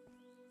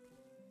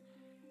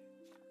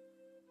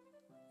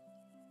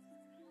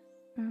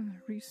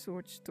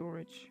 Resource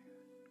storage.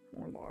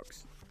 More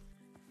logs.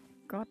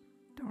 God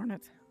darn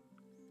it.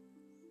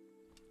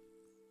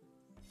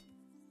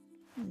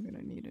 I'm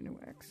gonna need a new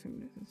axe soon.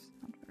 This is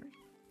not very.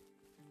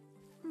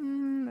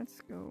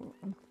 Let's go.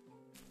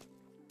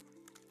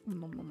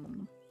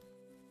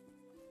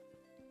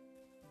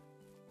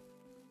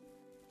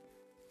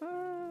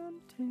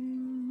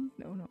 Hunting.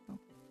 No.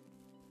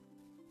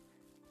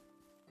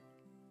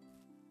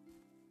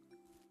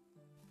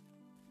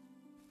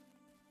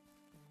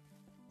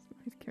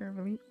 Nice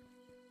caravan.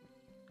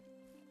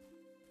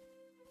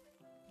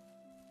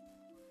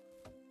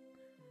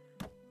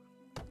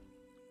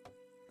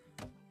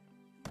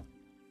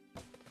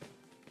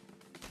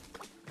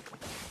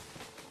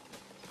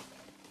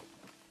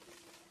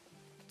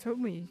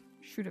 Totally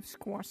should have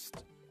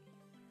squashed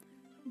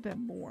that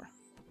boar.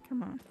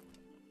 Come on.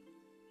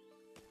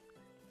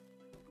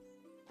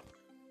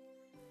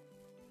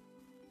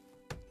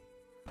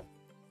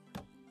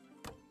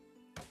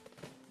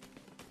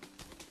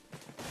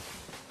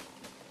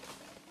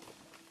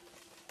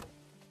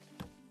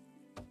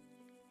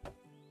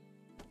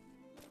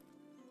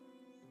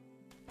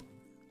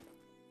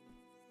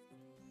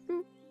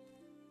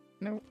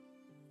 No.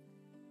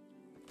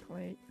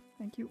 Clay.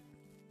 Thank you.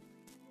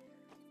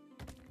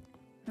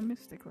 I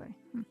missed the clay.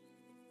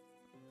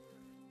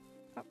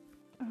 Up.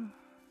 I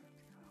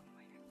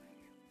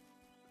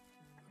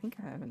think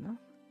I have enough.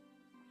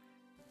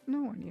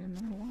 No, I need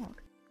another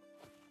log.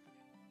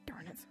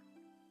 Darn it.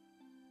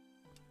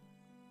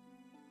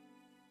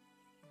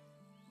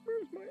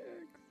 Where's my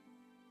axe?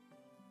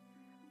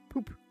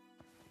 Poop.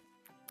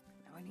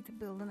 Now I need to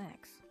build an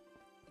axe.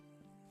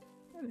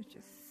 That is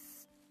just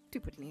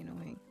stupidly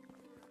annoying.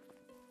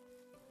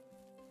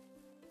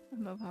 I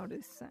love how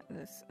this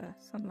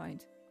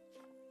sunlight.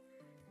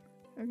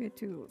 Okay,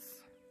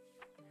 tools.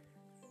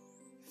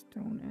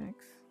 Stone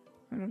axe.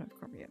 I don't have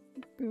copper yet.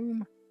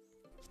 Boom.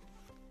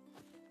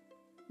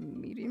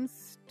 Medium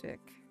stick.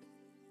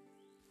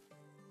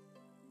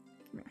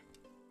 Come here.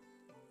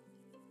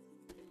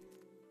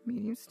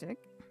 Medium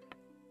stick.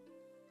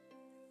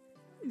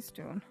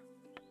 Stone.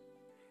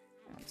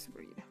 Axe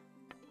breed.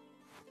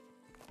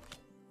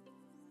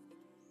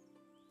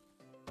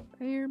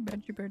 Here,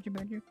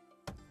 badger.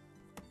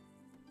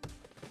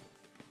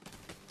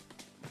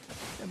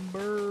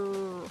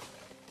 Brrr.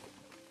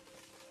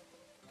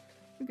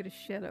 Look at a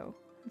shadow.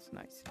 That's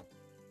nice.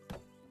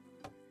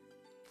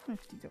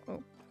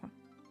 Oh.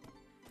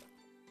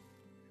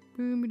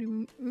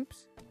 Boom.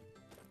 Oops.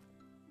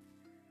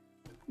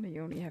 They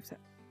only have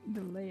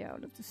the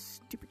layout of the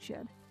stupid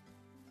shed.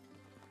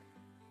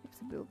 You have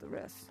to build the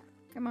rest.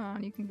 Come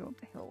on, you can go up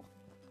the hill.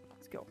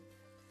 Let's go.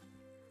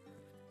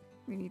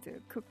 We need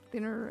to cook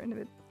dinner in a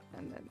bit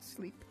and then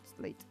sleep. It's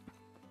late.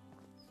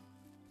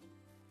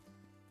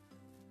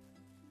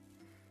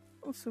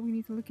 Also, we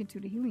need to look into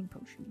the healing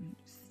potion.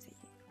 Just see.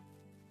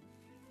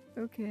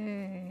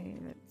 Okay,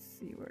 let's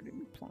see. Where did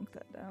we plonk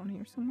that down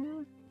here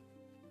somewhere?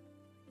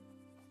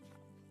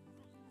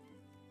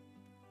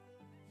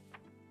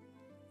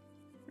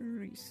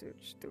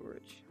 Research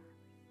storage.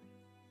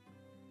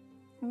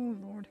 Oh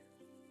Lord.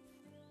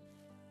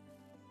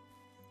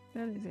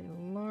 That is a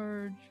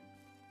large...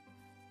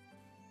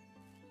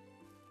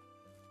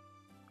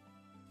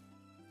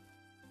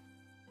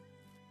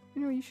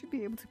 You know, you should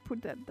be able to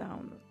put that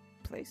down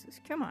places.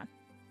 Come on.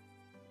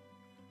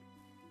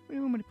 Where do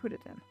you want me to put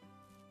it in?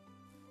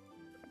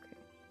 Okay.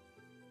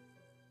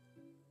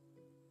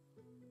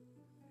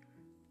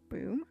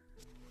 Boom.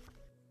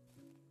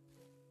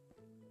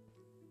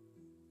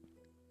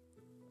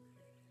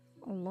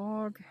 A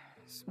log,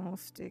 small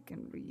stick,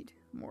 and reed.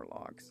 More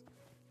logs.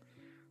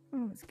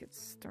 Well, let's get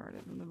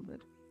started a little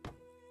bit.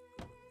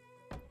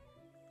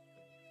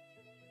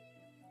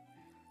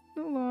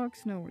 No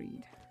logs, no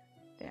reed.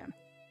 Damn.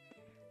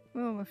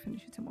 Well, I'll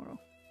finish it tomorrow.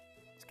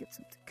 Let's get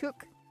some to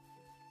cook.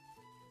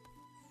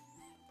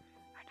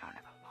 I don't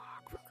have a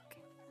log for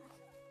cooking.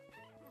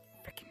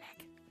 Frickin'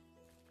 heck.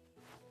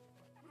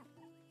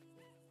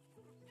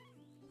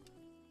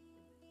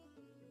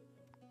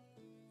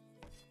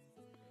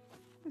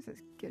 This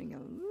is getting a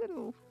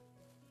little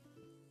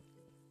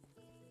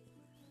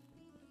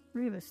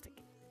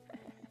realistic.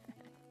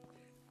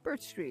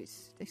 Birch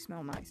trees, they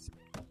smell nice.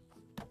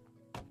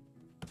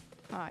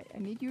 Hi, I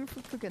need you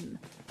for cooking.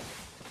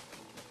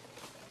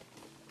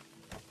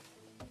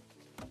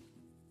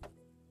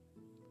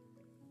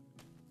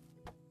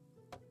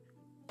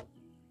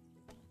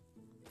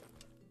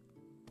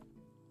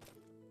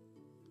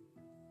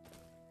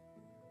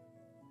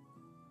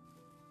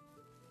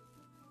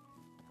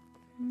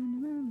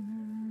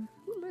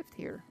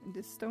 here in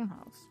this stone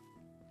house?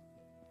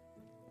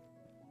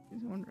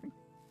 Just wondering.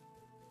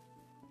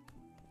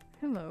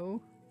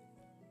 Hello.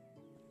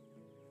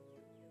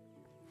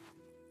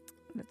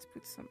 Let's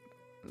put some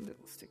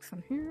little sticks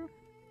on here.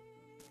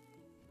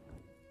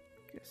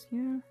 Guess,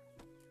 yeah.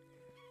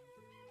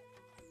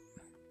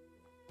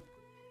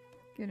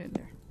 Get in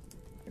there.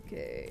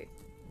 Okay.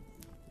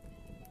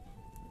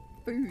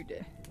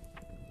 Food.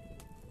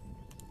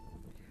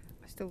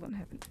 I still don't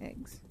have any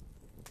eggs.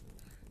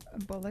 A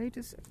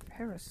Boletus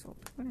parasol.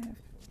 What do I have?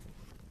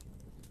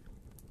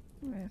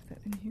 Do I have that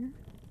in here?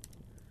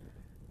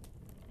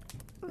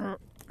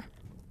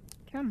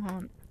 Come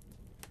on.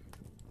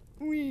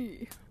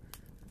 Wee.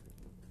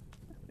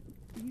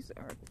 These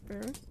are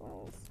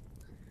parasols.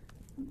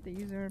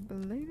 These are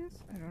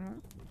Boletus? I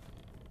don't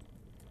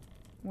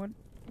know.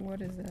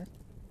 What is that?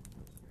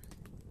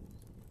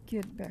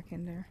 Get back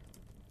in there.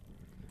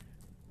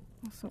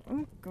 Also,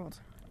 oh god.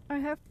 I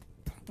have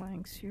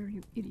planks here,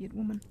 you idiot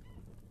woman.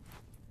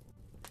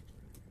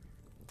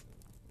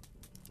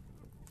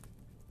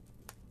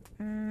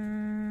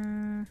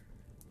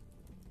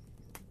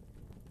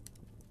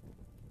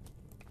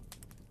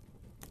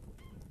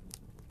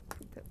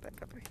 Put that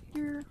back up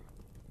here.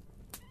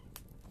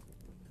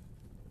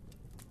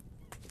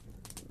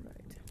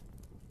 Right.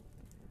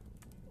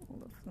 All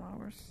the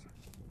flowers.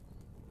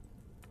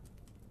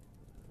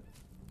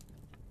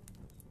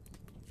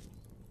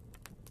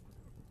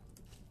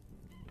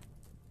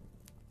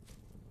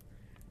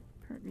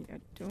 Apparently I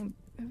don't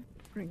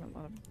bring a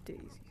lot of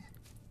daisies.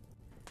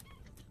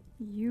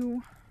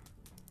 You...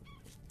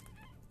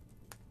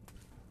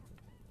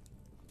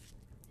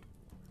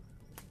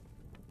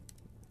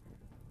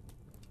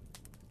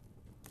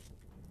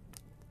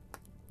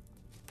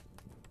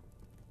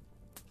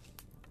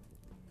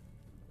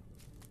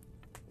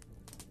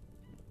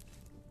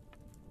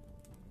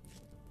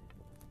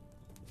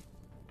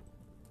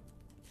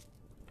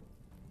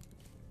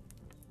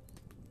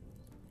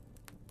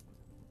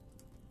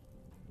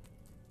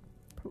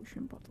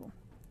 potion bottle.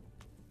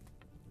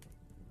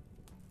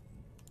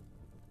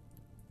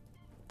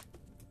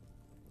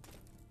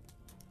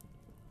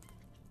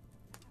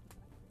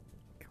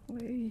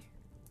 Clay.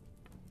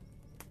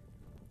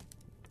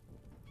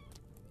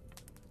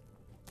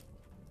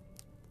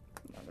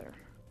 Another.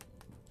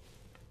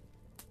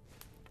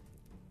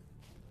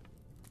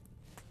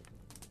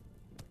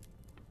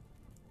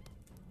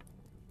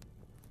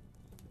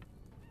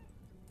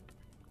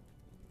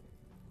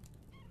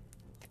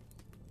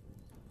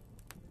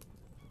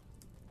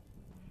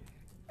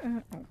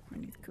 Oh, I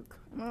need to cook.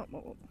 Oh.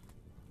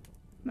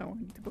 No, I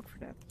need to book for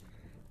that.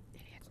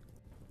 Idiot.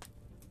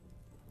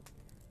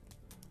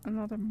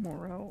 Another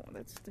morel.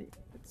 That's the...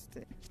 Is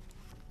that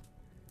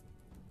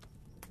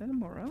a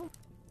morel?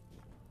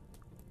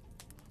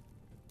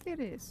 It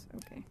is.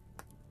 Okay.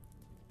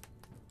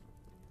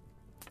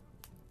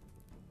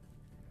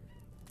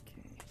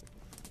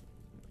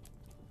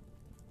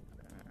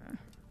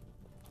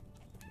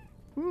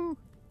 Woo!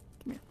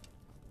 Come here.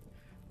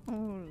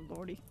 Oh,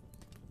 lordy.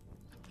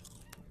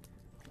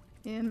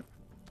 In.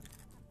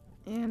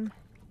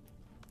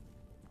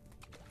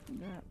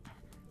 That.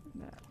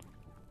 And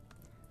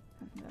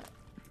that.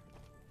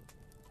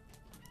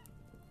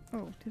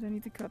 Oh, did I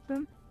need to cut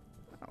them?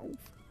 Oh.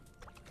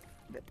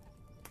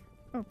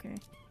 Okay.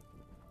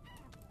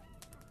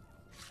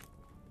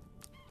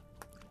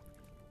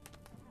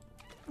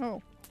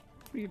 Oh,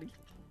 really?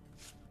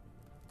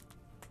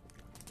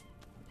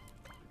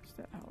 Is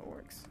that how it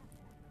works?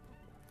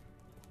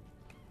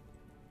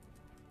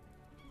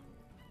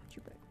 Put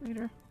you back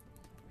later.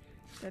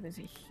 That is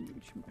a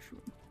huge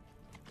mushroom.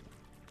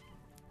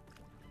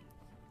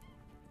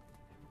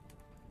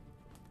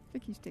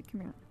 Sticky stick,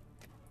 come here.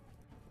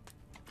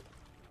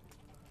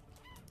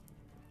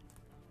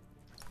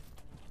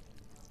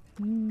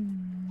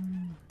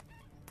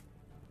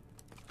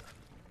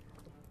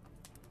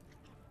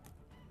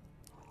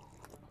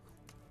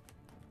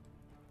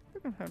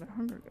 Look at how the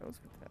hunger goes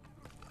with that.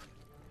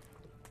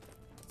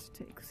 Let's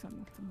take some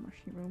of the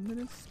mushroom with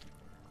us.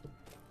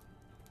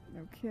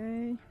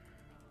 Okay.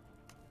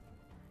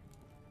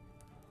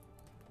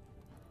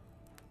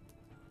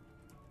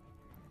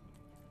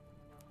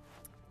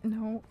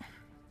 No.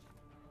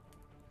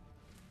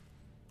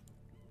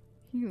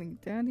 Healing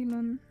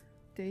dandelion,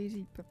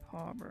 daisy,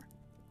 papaver.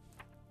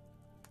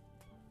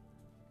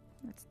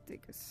 Let's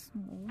take a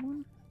small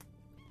one.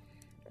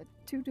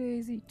 2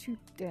 daisy, 2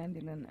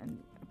 dandelion,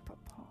 and a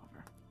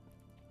papaver.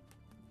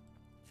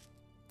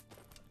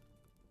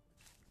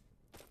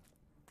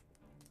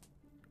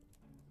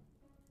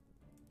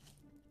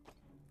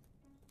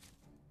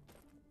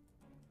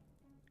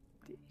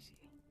 Daisy.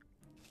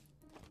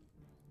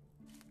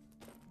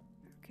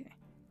 Okay.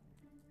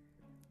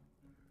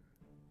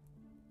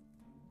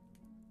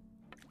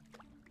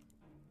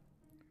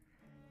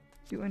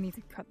 Do I need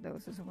to cut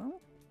those as well?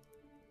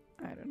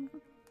 I don't know.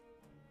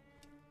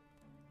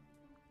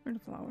 Where are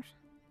the flowers?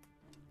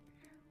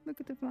 Look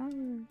at the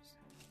flowers.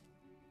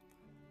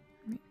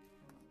 I mean,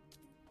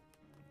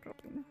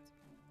 probably not.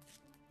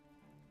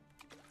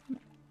 No.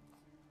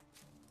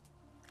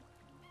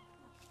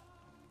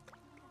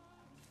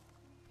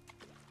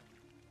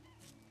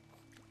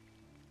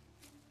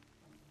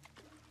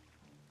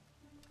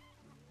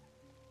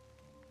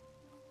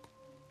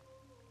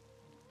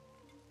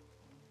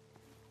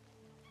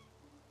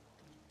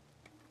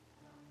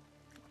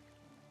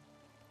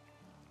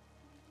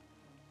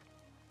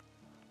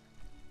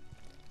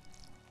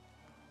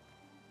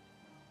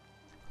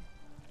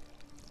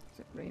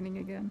 raining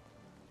again.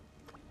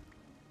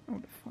 Oh,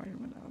 the fire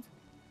went out.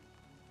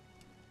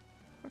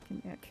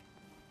 Fucking heck.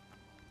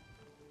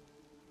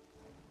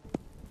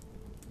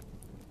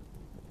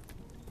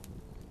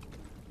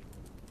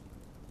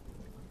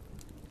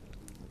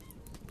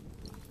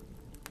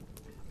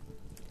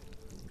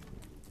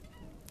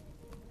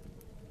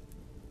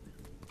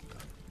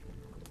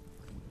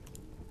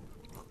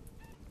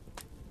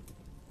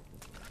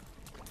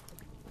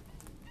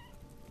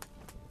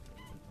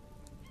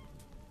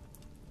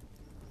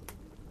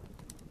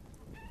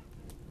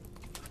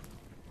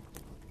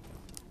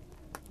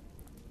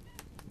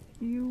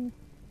 You.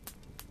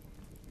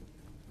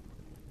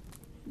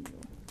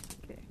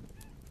 Okay.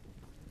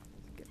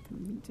 Let's get the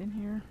meat in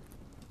here.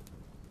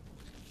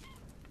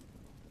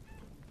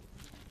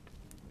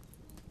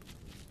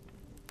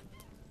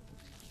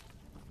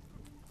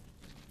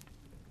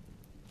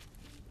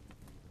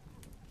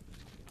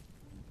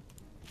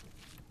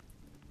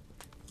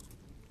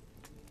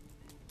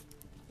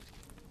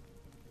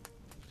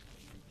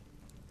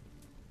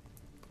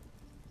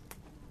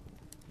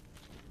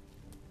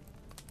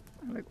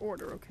 I like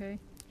order, okay?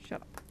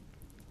 Shut up.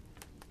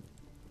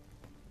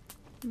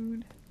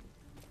 Food.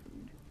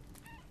 Food.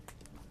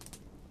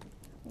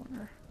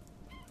 Water.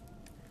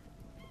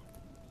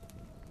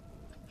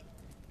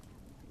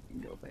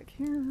 Go back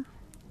here.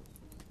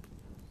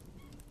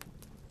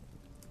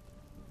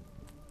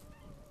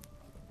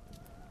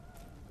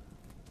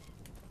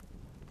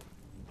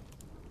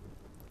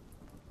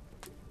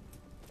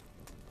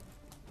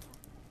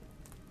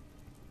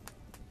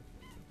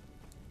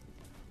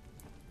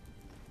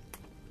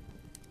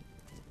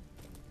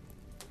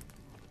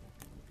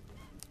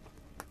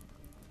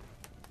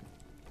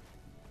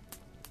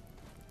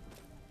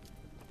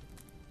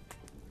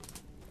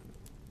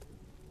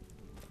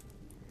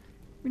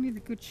 We need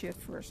the good shit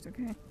first,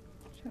 okay?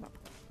 Shut up.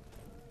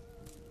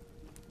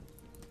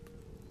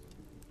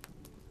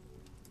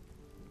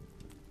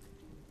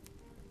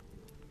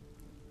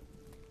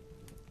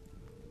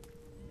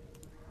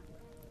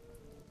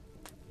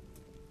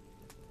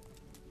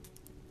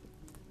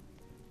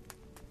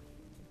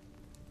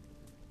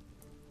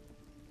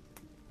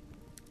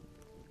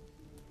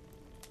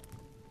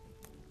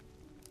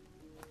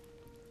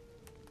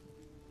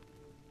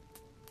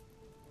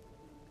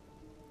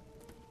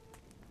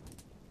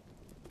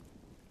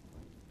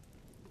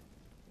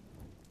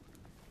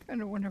 I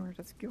don't wonder where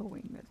that's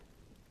going, but...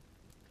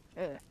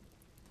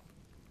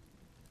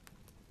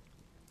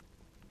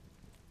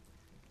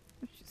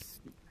 Let's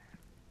just sleep.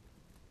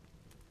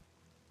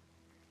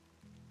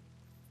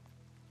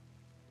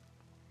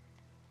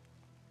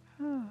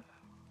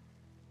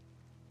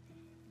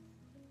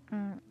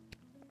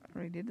 I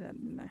already did that,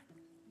 didn't I?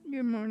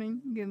 Good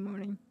morning, good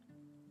morning.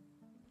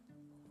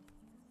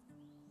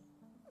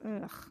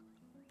 Ugh.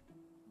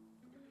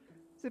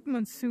 Is it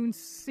monsoon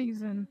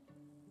season?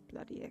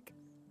 Bloody heck.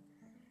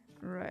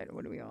 Right,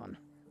 what are we on?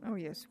 Oh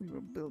yes, we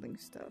were building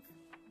stuff.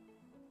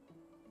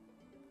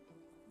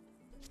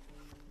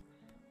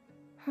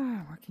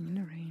 Working in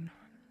the rain.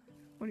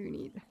 What do you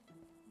need?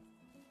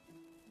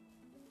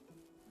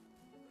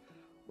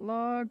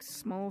 Logs,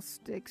 small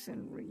sticks,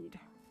 and reed.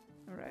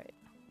 Alright.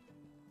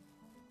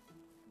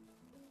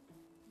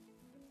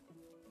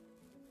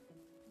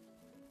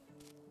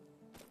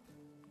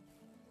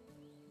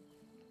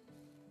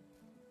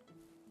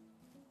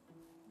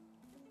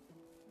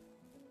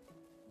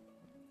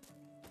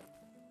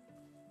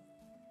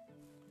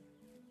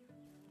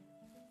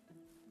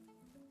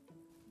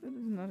 That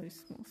is not a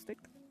small stick.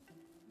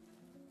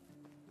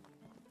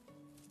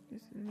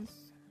 This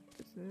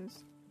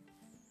is.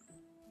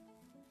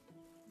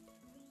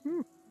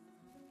 Ooh.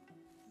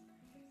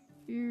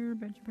 Here,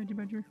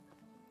 badger.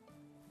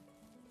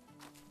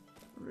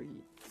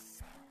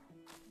 Reeds.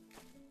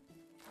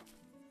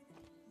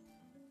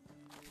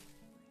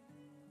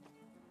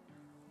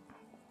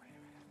 Oh, wait a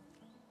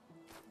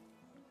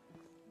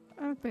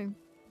minute. I've been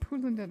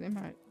pulling that in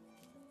my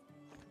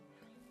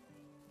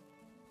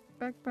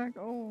backpack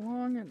all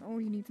along, and all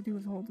you need to do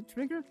is hold the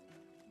trigger.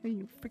 Are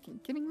you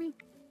freaking kidding me?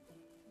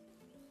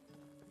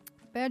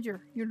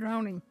 Badger, you're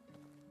drowning.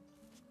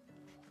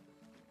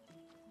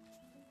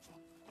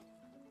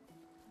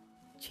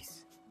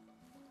 Jeez.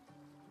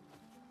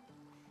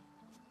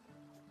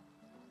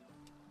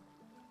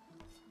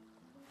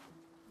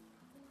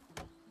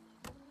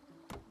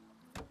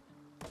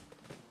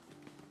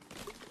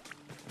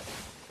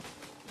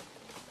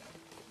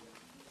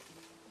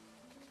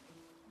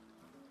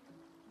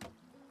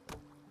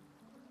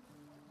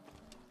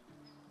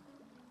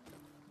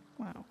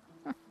 Wow.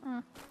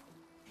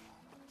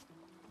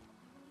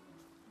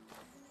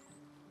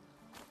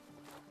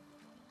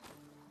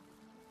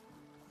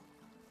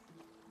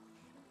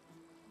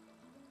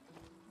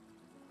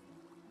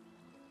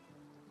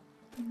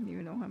 I don't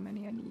even know how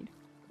many I need.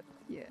 But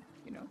yeah,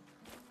 you know.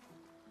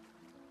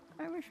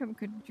 I wish I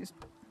could just...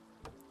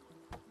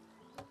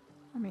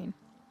 I mean...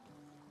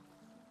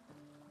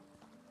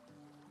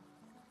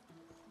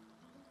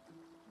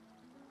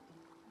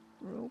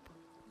 rope.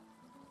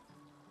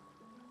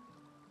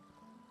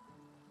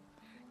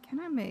 Can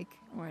I make...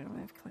 Oh, I don't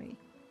have clay.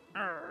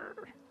 Arr.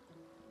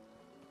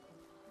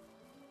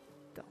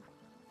 Dumb.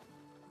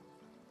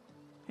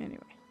 Anyway.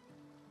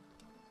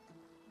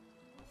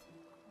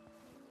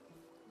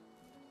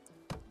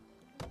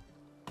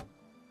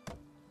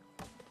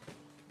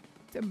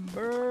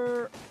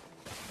 Timber.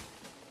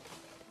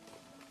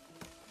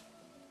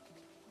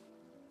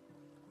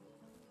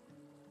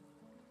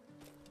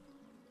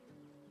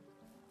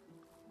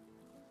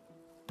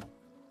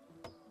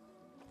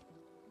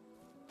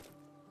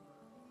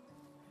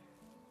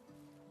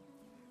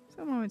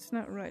 Somehow it's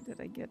not right that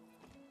I get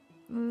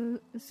the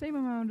same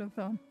amount of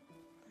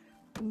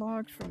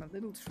logs from a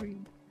little tree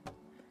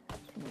as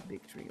from a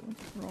big tree.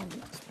 What's wrong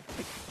with this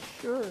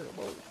picture?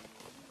 Whoa.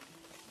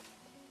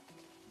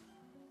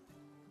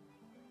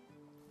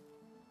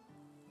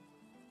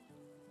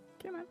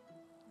 Come on.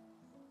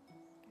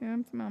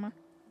 Come to mama.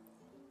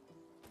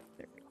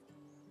 There we go.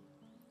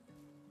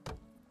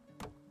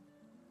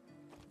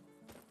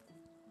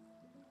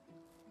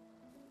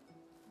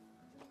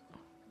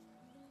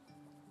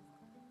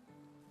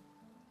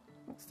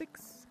 All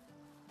sticks.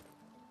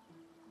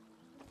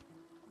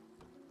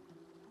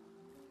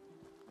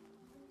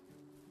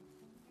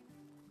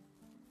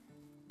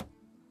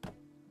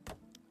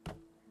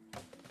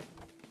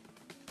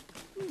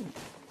 Ooh.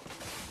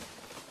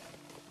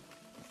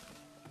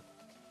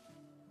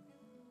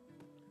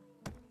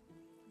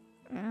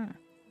 Ah.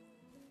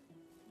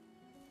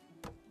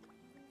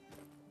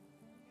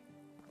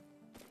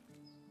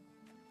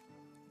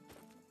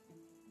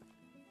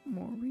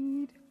 More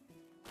reed.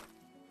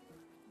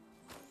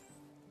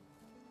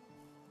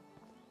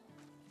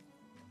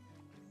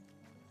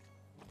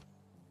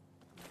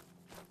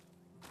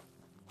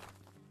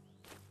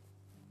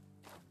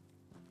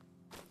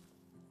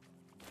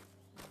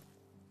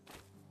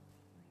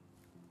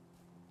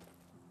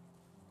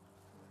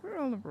 Where are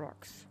all the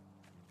rocks?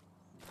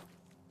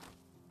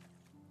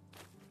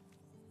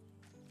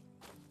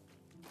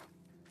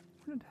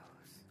 What are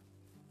those?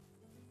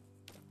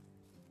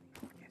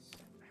 Yes,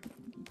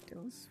 I need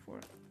those for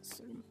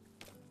some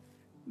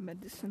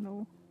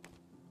medicinal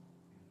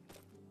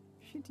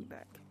shitty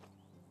bag.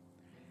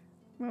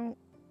 Well,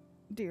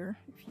 dear,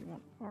 if you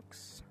want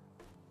rocks,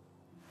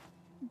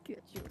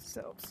 get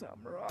yourself some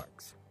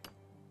rocks.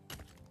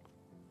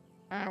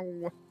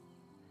 Ow.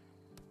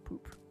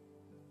 Poop.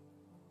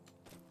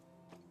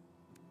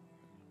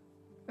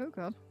 Oh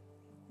god.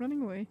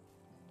 Running away.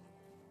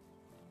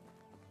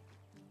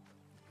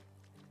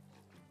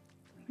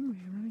 Running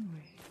away, running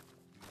away.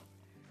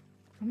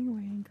 Running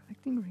away and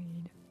collecting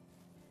reed.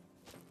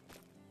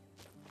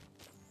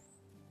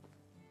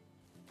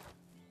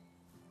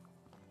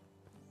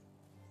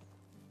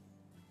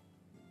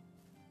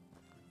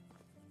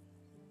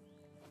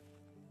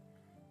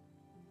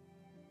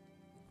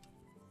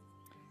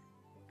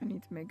 I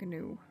need to make a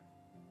new...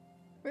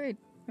 Wait,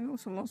 I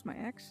also lost my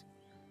axe.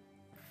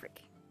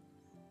 Frick.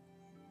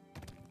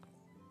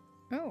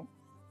 Oh.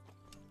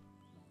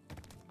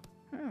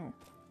 Oh.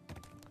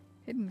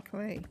 Hidden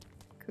clay.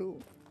 Cool.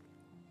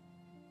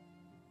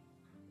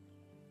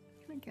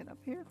 Can I get up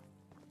here?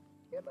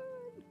 Come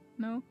on.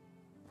 No.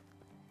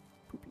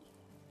 Poopy.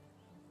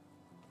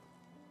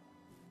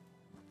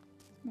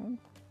 Small.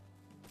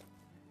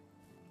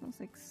 Small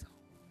 6.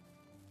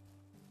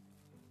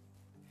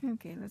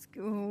 Okay, let's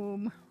go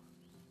home.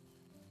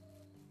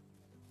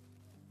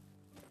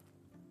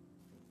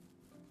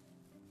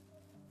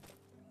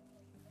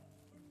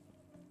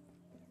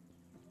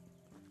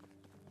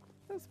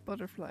 Those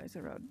butterflies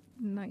are out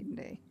night and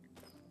day.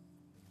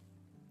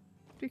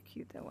 Pretty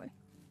cute that way.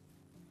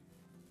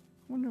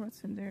 Wonder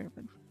what's in there,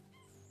 but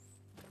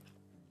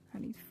I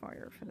need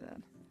fire for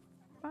that.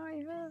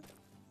 Fire!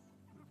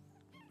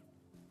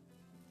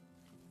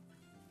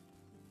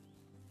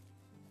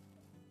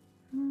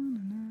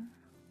 Na-na-na.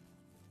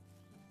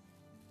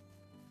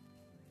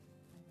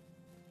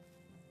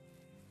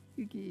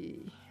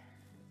 Yugi.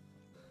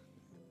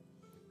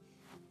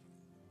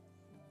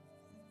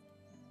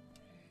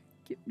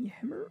 Get me a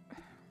hammer.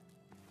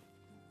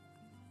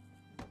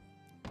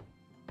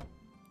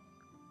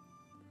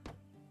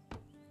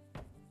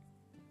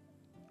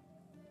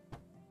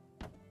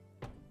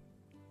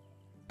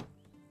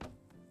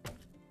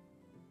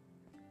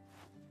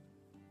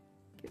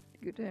 Get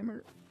the good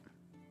hammer.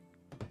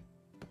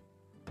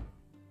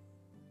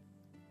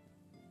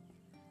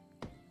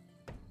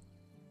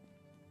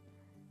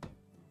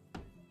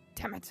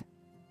 Damn it!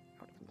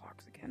 Out of the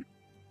logs again.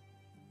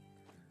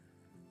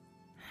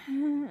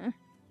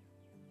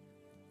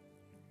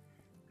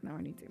 Now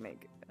I need to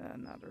make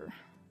another.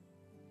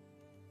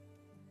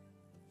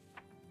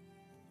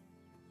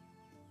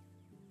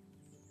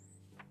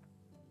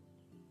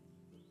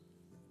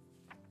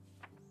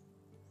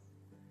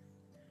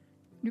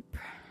 Nope.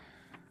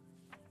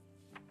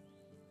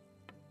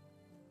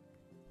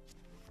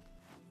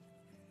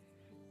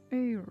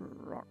 A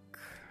rock.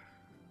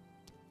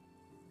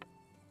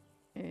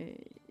 A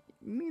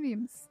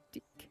medium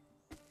stick.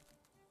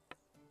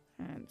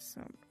 And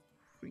some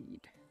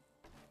reed.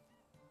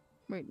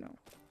 Wait, no.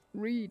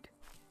 Reed.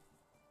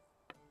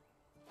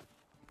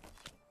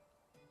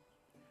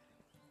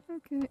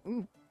 Okay.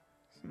 Ooh.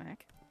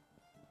 Smack.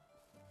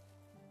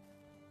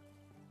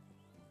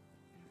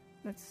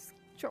 Let's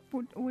chop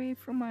wood away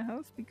from my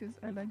house because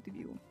I like the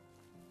view.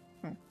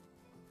 Oh.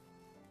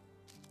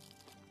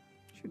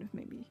 Should have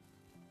maybe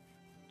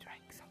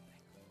drank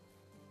something.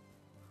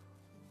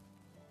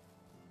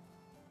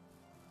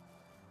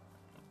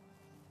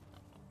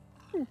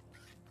 Ooh.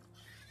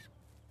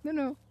 No,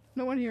 no.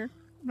 No one here.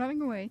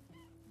 Running away.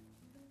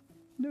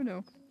 No,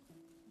 no.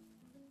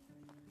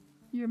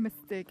 You're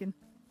mistaken.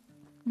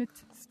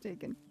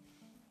 Mistaken.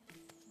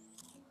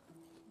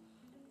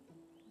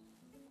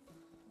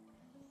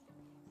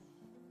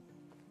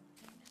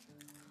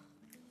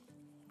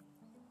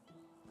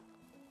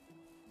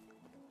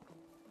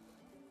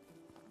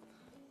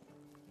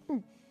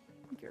 Ooh,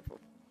 be careful.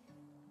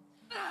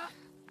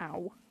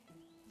 Ow.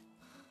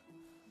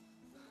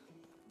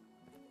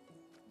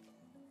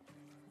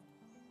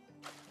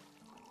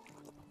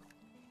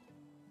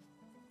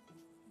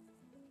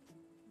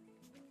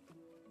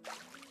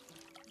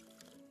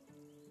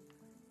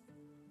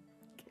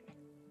 Okay.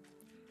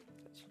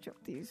 Let's chop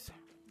these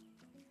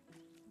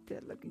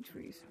dead looking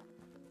trees.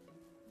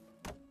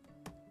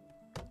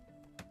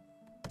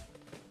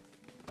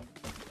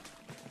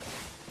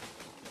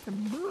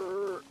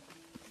 Timber.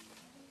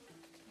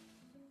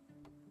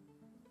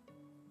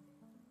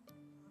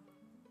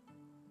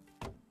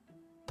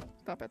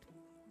 Stop it.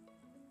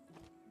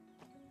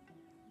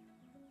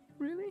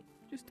 Really?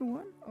 Just the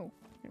one? Oh,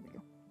 there we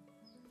go.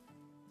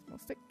 Small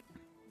stick.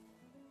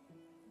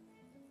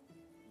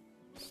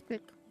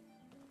 Stick.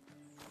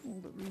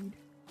 All the reed.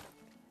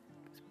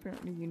 'Cause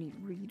apparently you need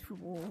reed for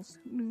walls.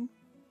 No.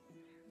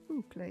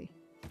 Ooh, clay.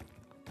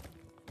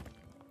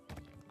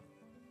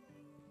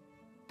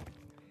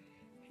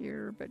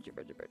 Here, badger.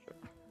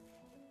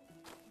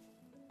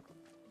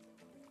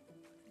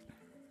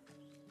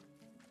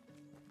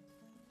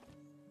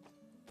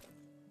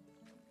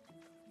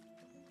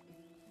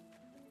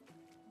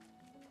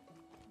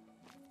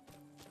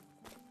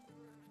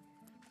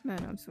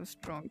 Man, I'm so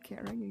strong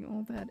carrying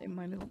all that in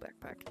my little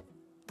backpack.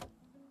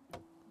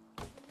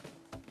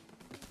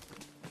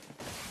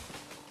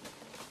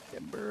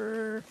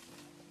 Timber.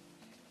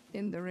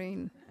 In the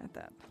rain at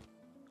that.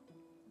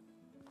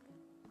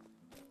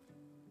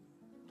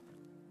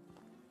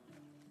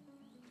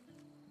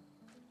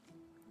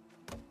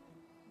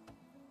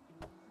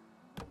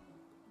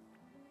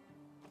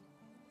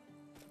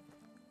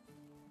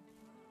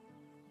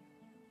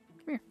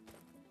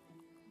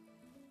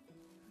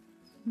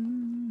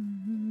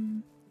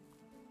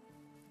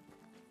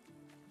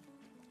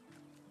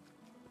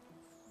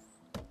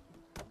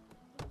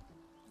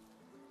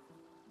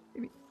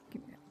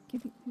 Come here.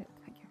 Give me that.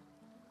 Thank you.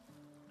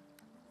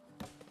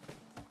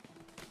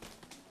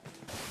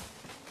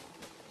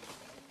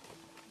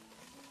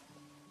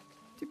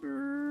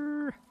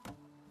 Timber.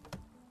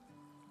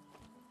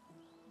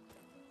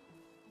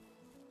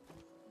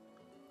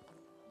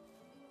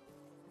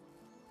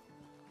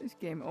 This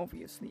game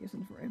obviously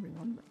isn't for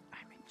everyone, but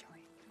I'm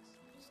enjoying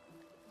this.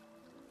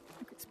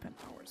 I could spend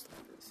hours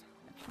like this.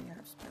 Actually, I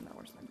have spent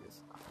hours like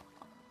this.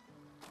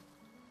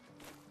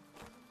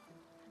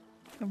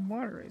 The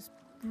water is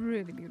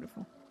really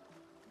beautiful.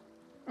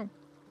 Oh.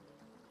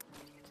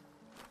 Idiot.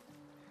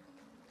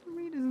 The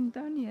reed isn't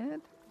done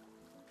yet.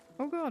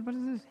 Oh god, what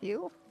is this?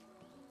 Hill?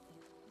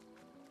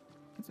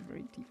 It's a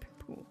very deep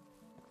pool.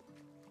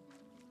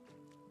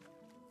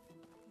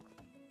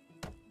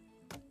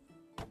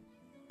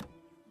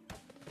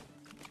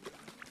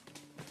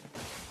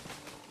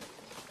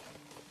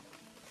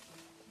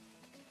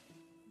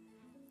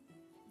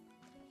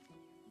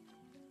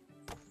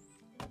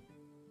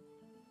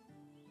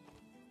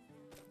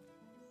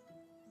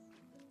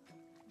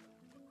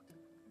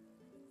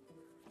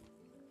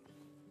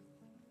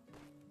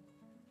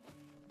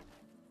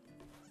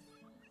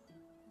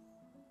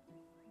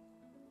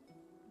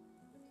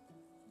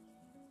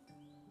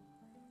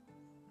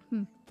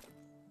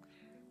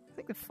 I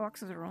think the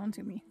foxes are on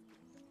to me.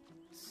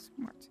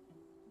 Smart.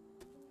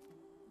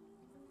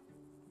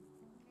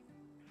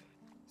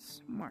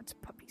 Smart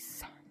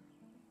puppies.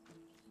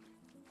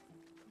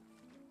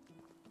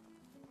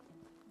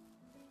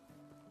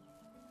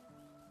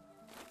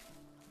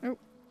 Oh.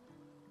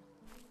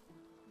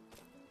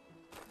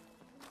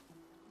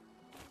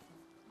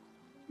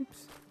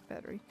 Oops,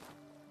 battery.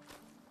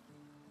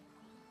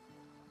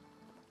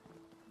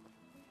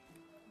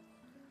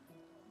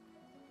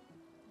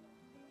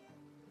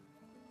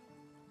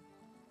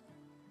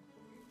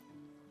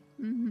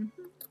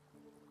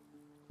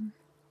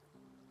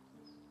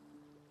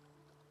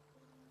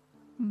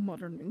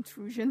 Modern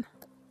intrusion.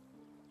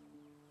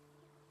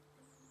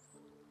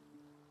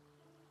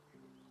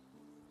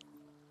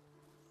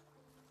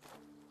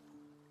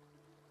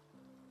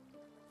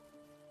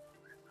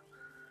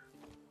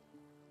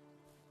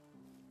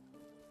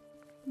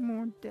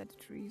 More dead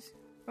trees.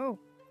 Oh.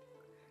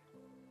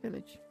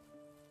 Village.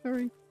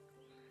 Sorry.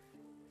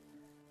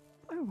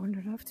 I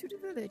wandered off to the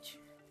village.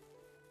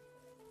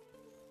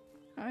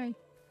 Hi.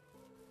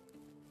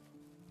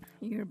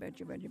 Here,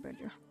 badger.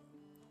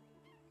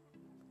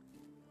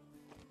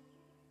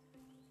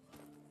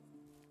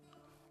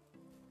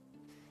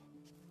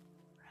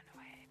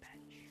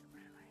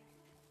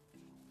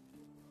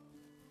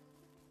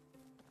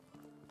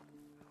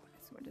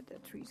 the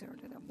dead trees are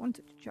that I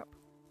wanted to chop.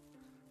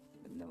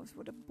 But that was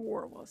what a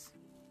boar was.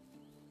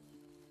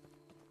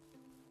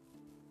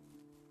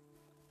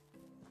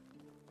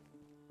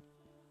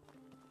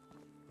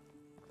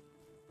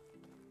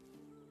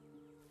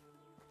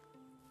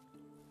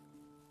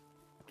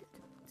 Good,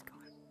 it's gone.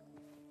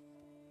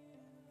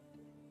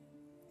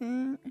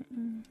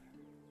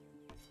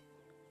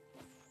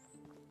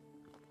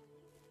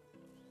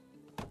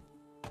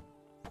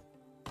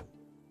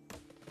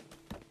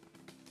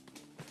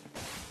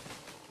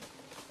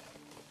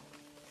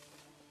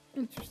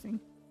 Interesting.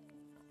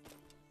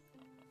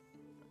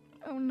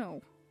 Oh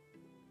no.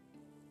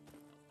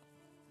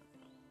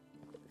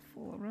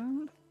 Fall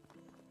around.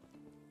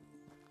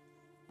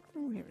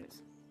 Oh, here it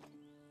is.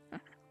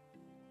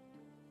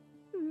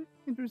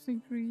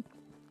 Interesting tree.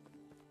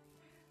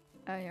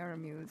 I are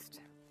amused.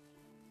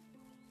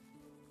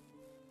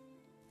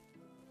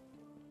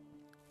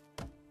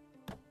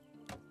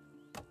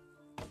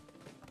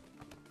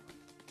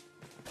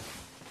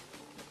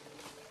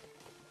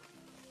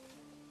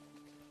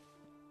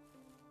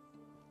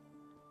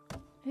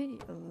 Hey,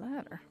 a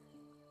ladder.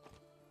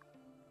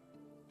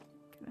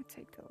 Can I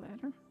take the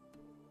ladder?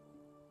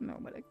 No,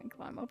 but I can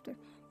climb up there.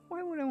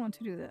 Why would I want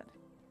to do that?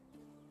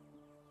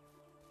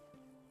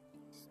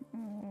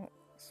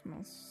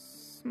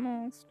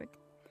 Small stick.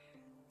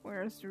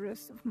 Where's the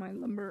rest of my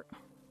lumber?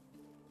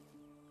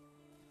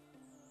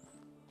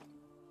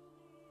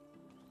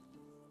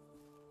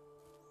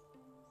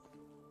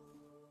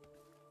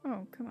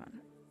 Oh, come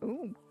on.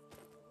 Ooh.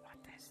 What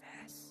is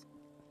this?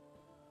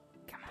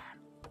 Come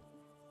on.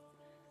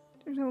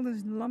 There's all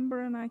this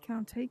lumber and I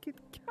can't take it?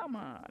 Come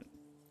on.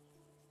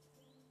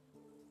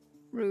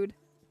 Rude.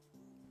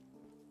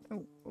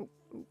 Oh.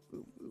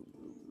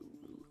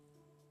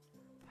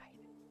 Hide.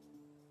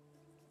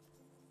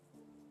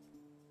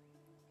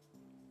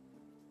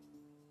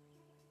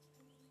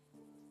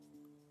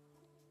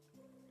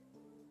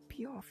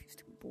 Pee off, you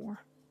stupid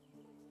boar.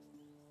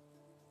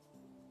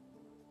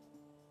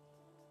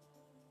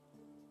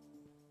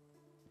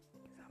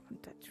 Get up on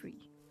that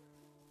tree.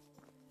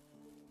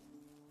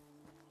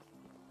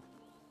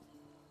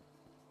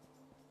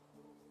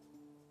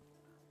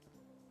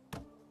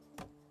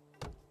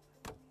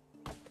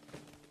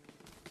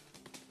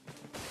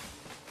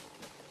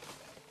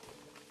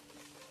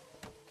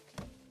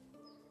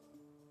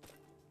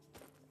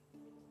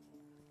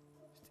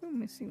 Still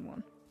missing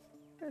one.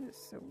 That is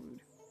so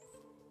rude.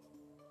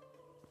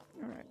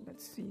 Alright,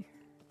 let's see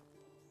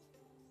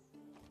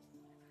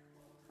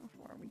how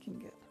far we can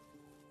get.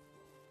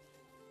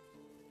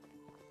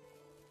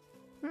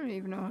 I don't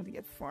even know how to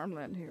get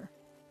farmland here.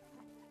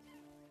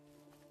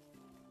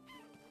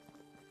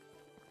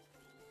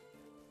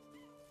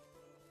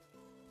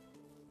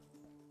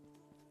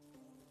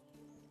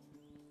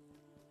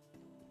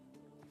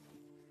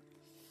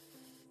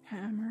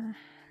 Hammer.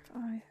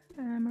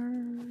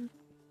 Hammer.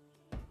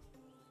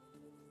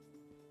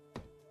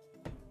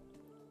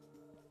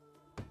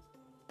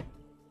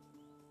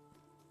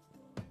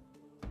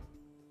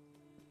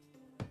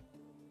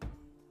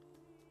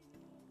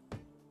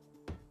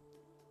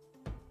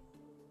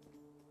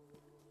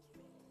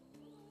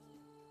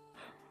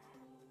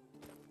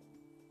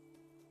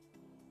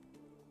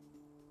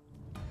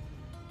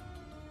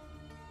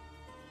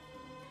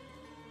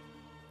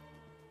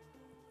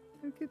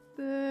 Look at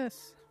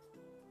this.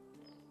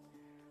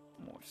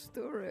 More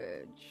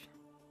storage.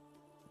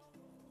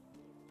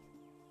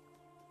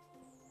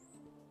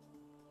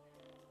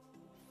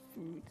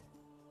 Food.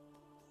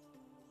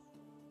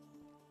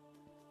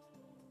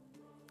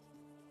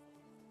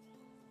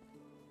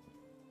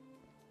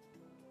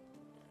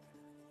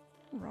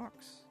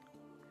 Rocks.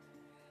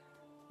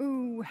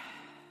 Ooh.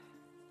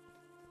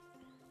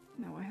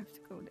 Now I have to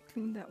go to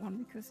clean that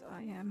one because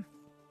I am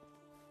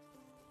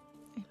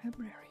a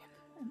librarian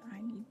and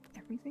I need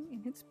everything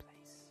in its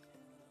place.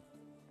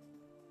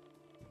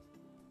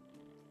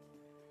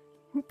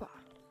 Hoopa.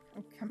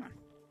 Oh, come on.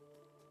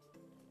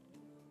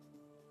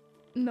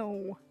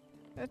 No.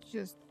 That's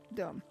just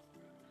dumb.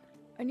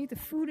 I need the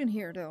food in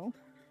here, though.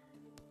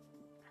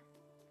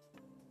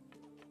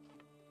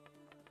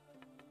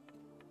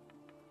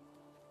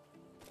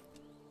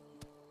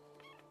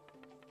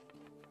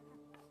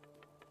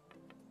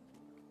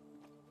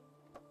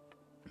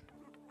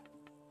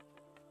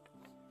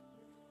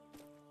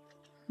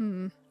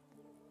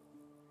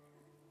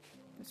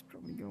 Let's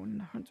probably go in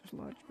the hunter's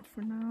lodge, but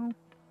for now...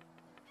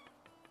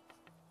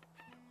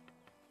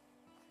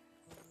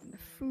 the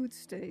food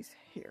stays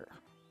here.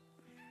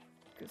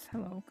 Because,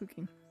 hello,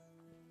 cooking.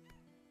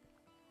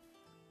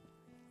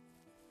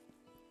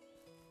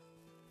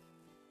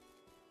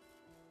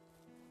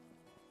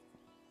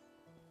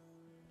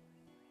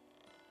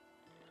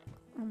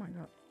 Oh my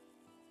god.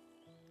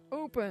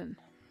 Open!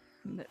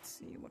 Let's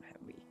see, what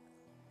have we?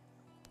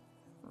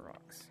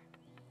 Rocks.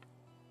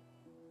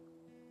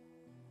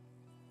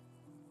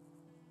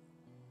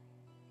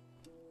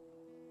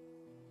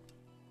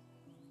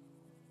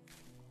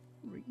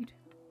 Read.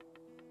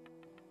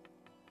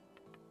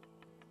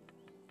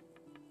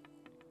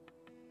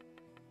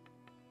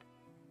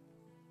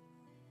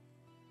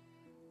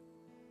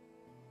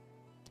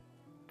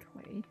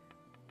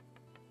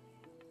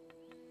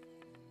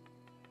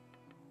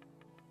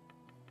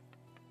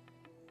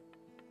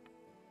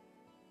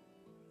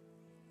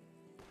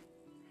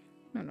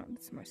 Oh no,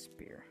 that's my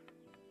spear.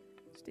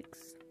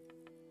 Sticks.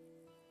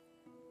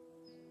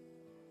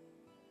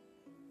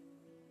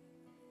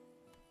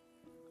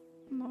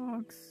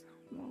 Logs.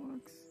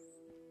 Logs.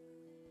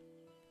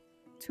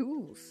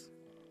 Tools.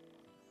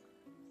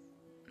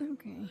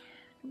 Okay.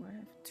 Do I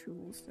have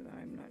tools that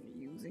I'm not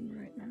using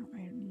right now?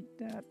 I need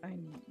that, I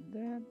need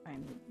that, I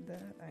need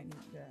that, I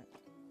need that.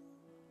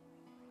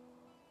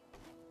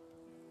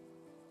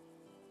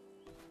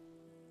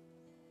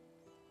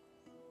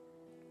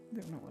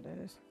 Don't know what that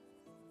is.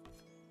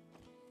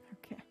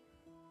 Okay.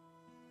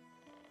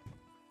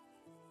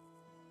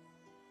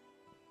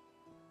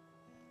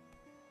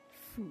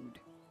 Food.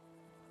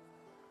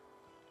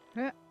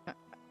 I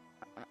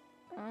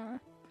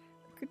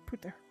could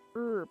put the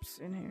herbs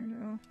in here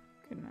though,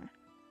 couldn't I?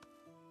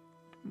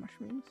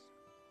 Mushrooms.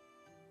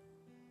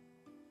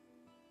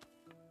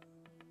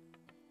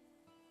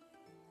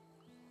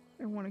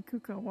 I want to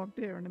cook a walk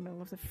there in the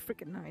middle of the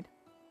frickin' night.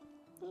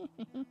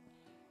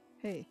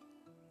 Hey.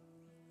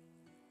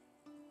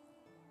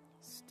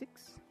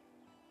 Sticks.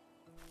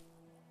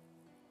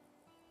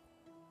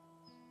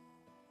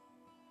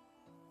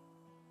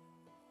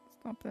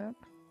 Stop that.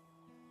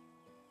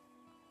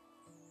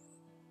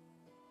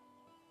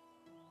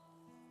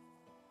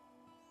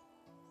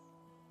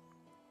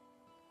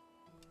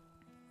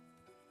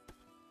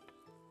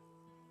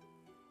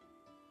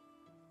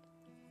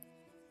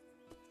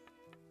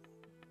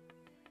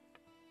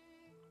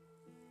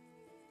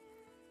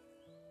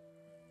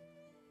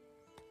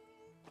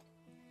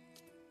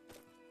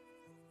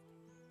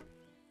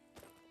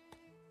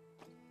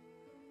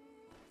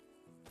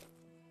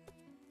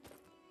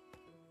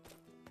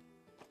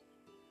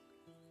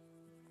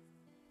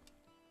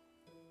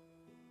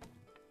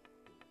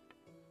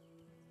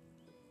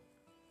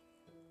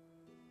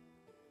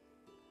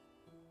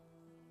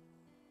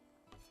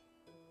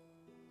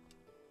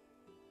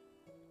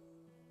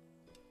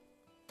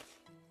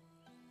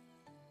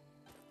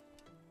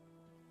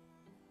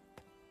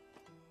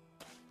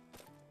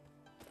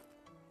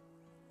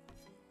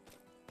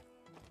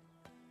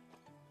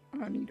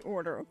 I need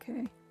order,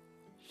 okay?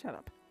 Shut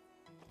up.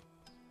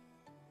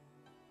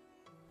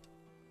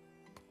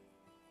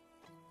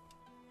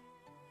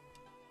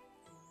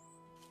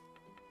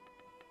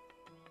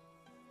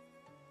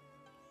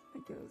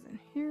 It goes in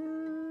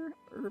here.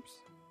 Herbs.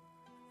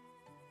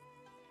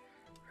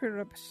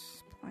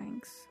 Herbs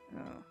planks.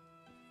 Oh.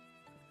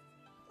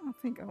 I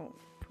think I'll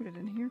put it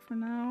in here for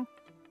now.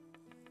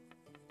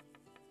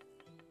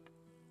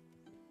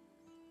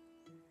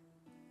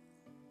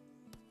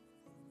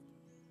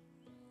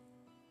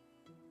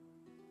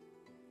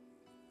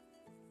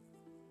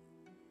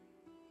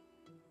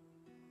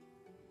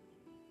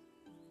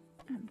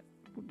 And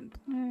wooden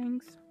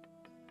planks.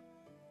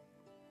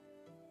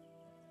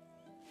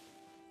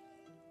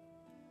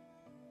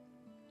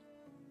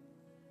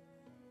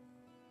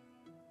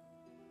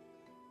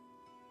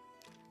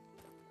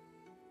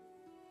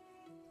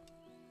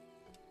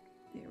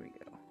 There we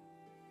go.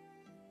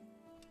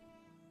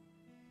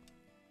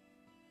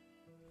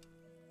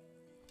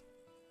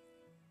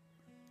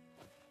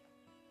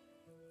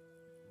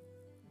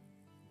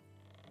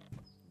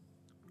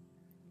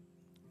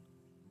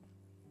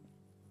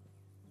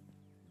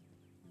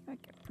 I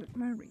can put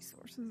my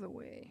resources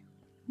away.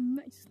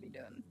 Nicely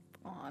done,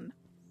 Fawn.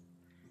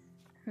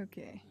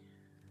 Okay,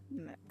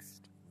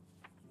 next.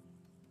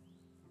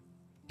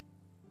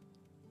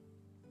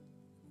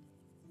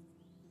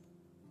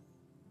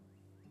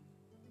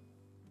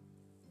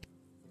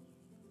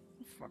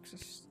 Fuck's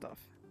this stuff.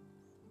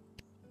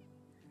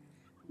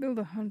 Build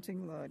a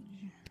hunting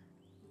lodge.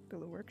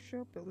 Build a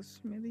workshop. Build a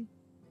smithy.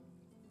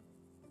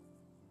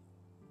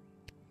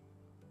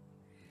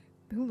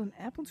 Build an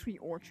apple tree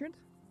orchard.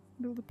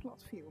 Build a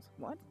plot field.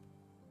 What?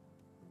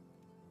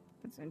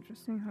 That's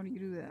interesting. How do you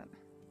do that?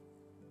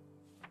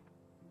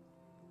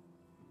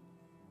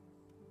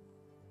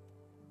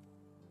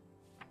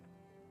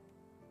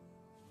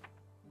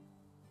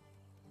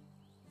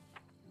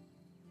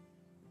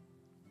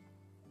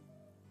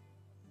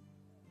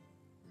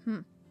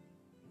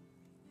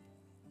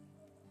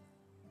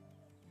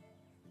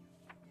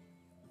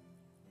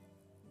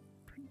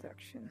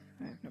 Production.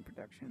 I have no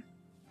production.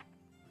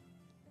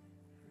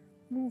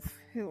 Wolf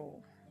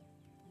Hill.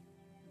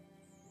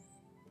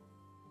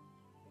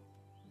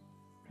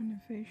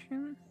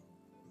 Renovation.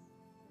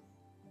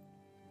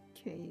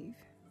 Cave.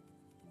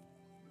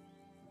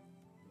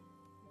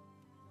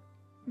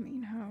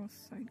 Main house.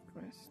 Side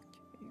quest.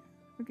 Cave.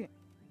 Okay.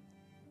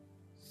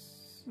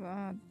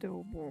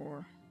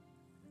 Sadobor.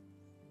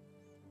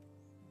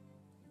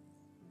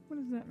 What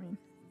does that mean?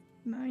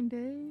 9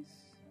 days?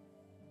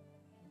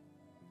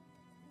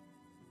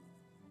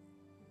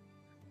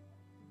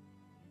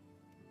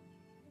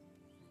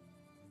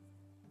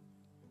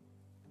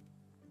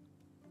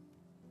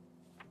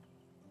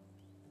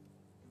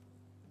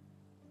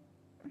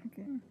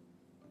 Okay.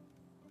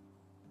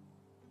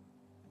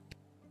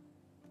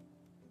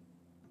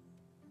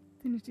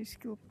 Dynasty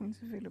skill points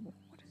available.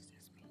 What does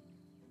this mean?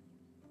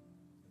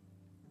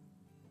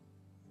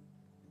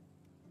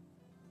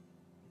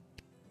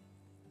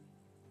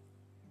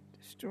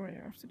 Destroy.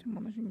 After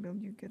demolishing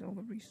build, you get all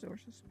the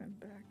resources spent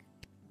back.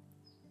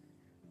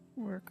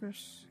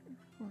 Workers,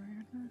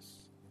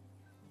 awareness.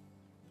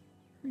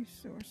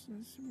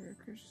 Resources,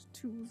 workers,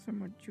 tools are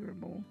more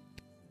durable.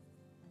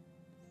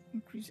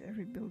 Increase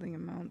every building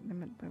amount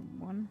limit by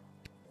 1.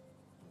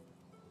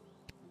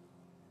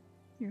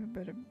 You have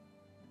better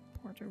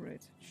barter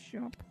rates at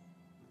shop.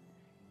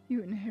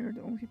 You inherit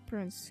all your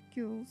parents'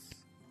 skills.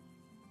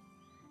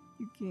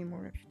 You gain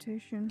more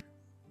reputation.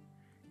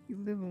 You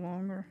live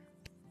longer.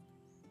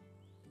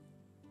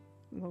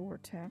 Lower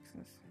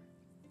taxes.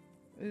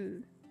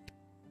 Ugh.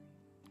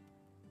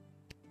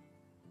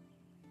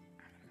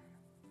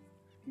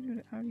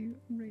 How do you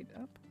rate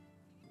up?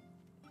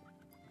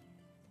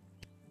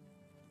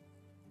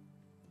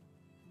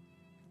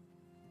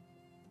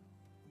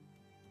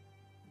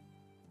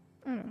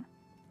 I don't know.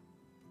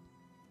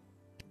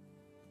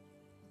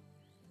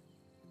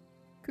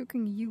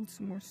 Cooking yields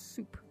more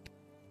soup.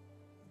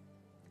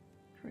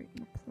 Create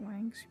more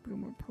planks, brew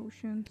more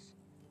potions.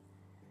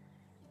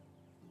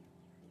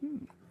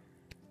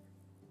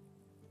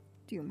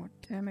 Deal more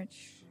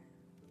damage.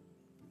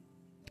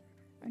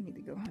 I need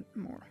to go hunt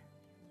more.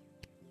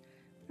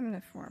 I don't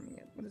have farming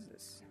yet. What is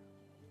this?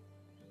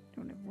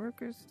 Don't have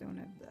workers, don't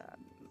have that.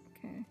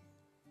 Okay.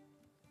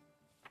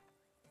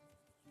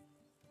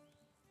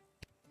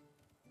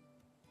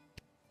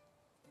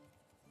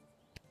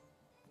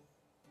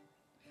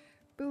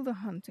 Build a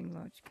hunting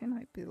lodge. Can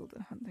I build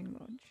a hunting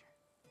lodge?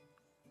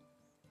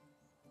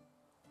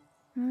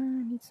 I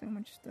need so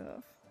much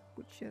stuff.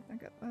 Wood shit, I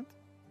got that.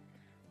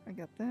 I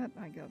got that,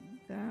 I got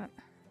that.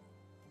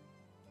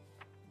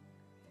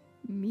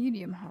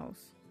 Medium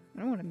house. I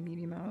don't want a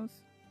medium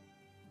house.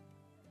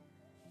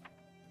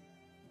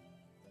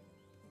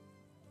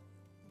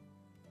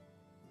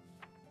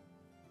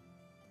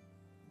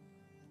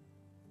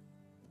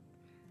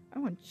 I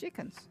want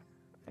chickens,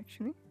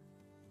 actually.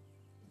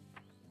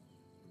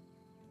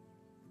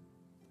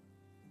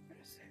 Where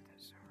is it?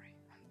 Sorry,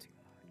 hunting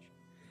lodge.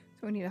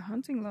 So I need a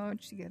hunting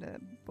lodge to get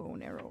a bow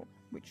and arrow,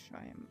 which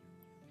I am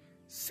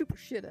super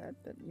shit at,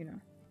 but you know.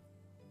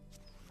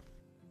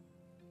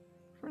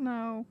 For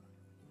now,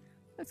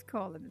 let's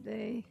call it a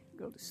day.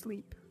 Go to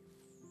sleep.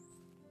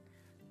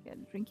 Get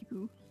a drinky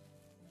poo.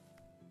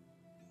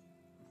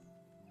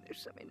 There's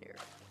some in there.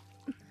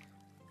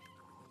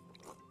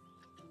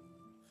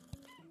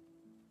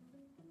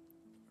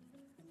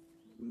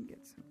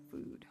 Get some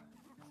food.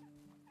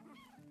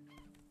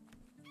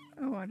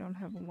 Oh, I don't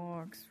have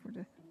logs for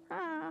the...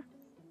 Ah!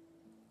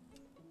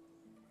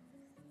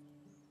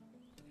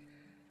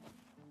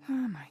 Oh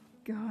my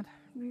god,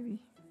 really?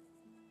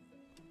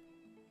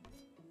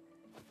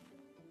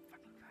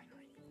 Fucking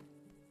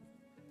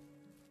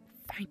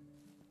fine.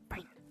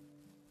 Fine.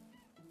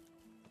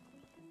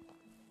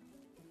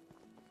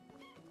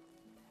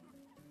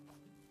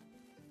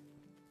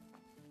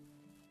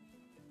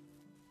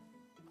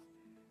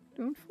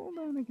 Don't fall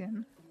down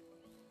again.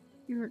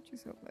 You hurt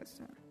yourself last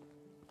time.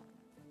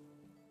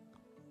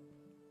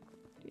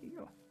 There you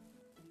go.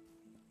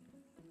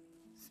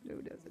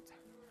 Slow does it.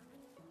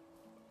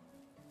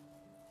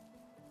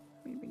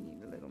 Maybe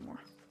need a little more.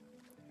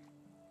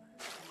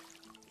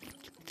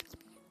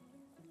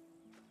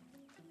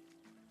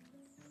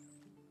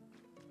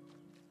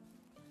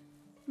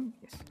 Ooh,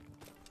 yes.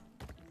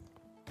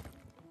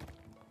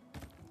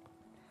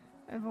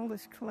 I have all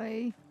this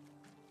clay.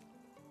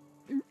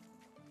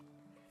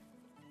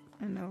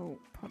 And no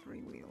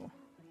pottery wheel.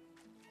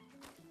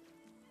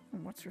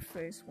 And what's her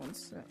face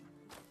wants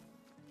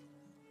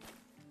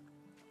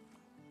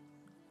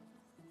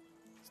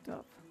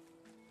stuff.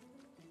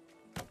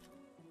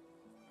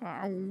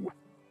 Ow!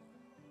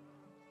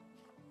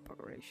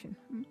 Operation.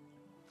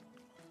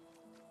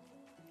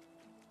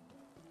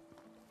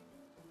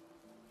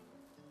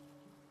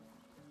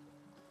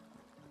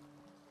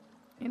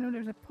 You know,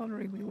 there's a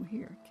pottery wheel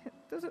here.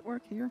 Does it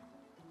work here?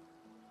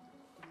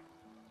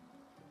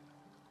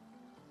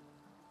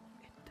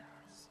 It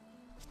does.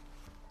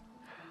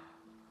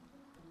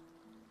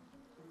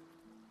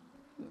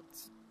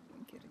 Let's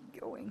get it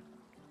going.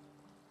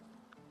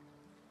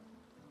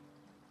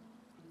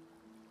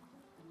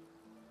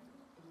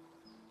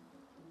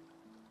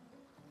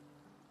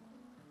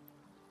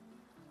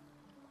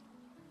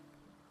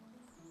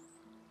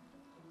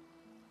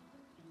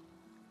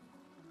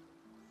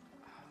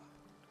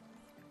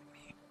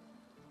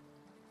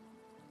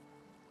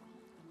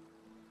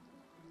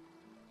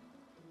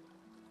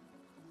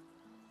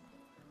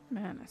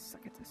 Man, I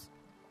suck at this.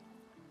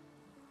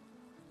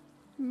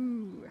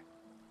 Ooh. There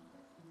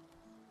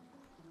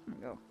we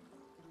go.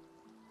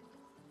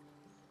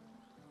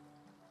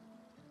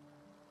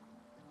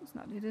 That's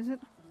not it, is it?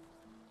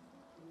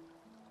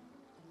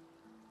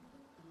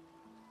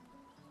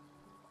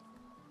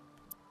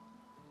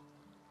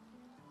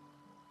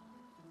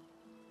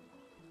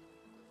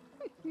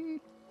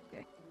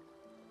 Okay.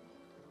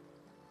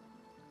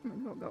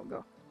 Go, go,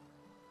 go.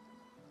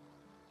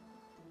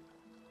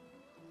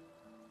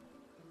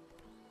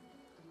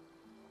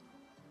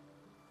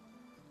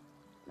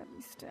 Let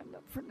me stand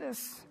up for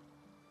this.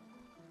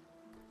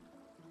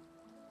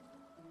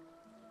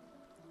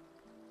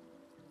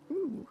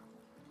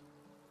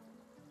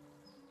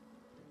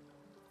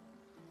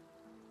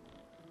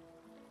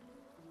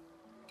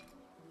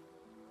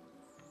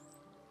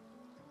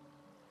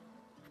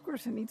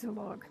 course it needs a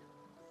log.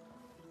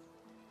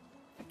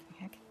 Fucking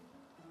heck.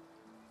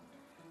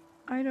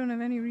 I don't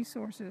have any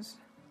resources.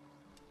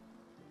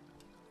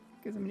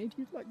 Because I'm an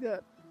idiot like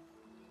that.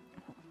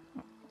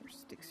 Oh, there's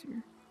sticks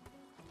here.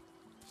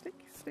 Stick.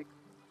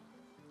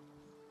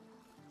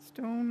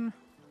 Stone.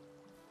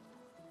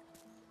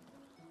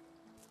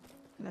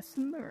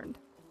 Lesson learned.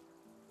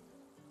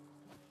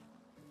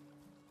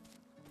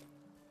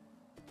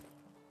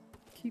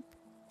 Keep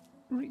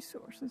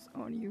resources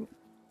on you.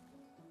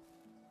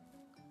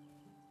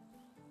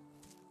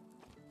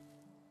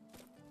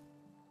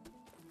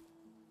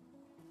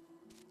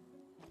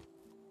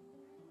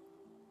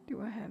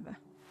 Do I have a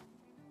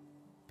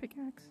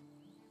pickaxe?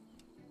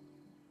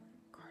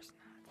 Of course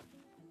not.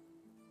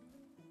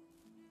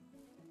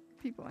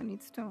 People, I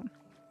need stone.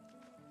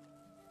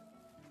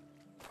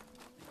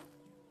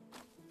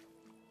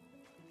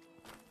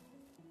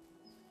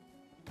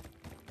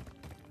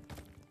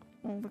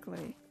 All the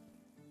clay,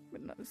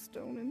 but not a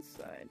stone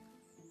inside.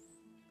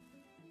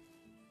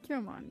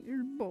 Come on,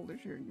 you're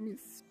boulders here. Give me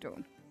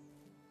stone.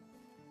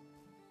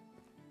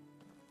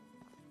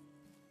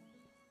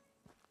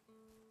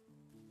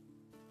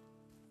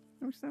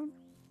 No stone?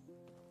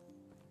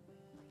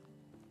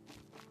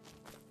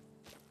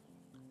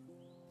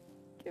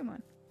 Come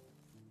on.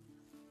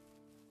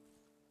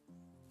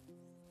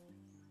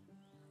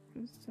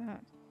 What is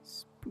that?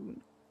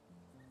 Spoon.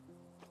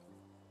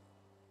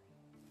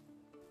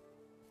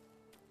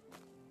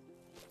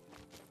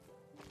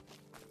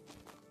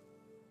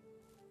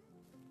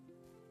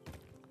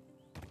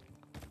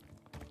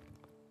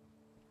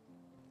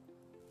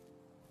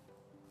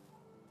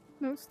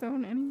 No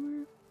stone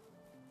anywhere?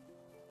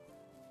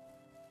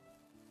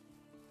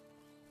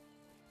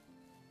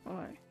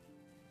 Why?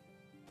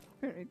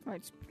 Apparently by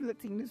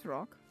splitting this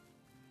rock.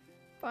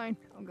 Fine,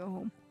 I'll go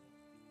home.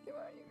 Come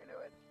on, you can do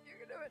it. You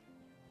can do it.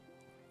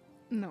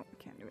 No,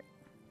 I can't do it.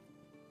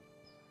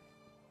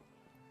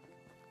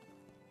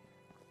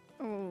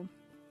 Oh,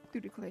 do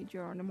the clay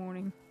jar in the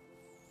morning.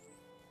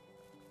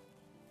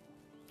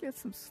 Get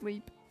some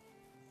sleep.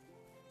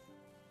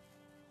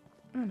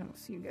 And I'll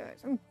see you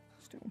guys. Oh,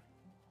 stone.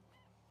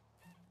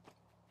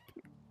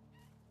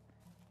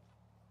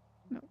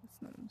 No,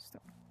 it's not enough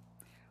stone.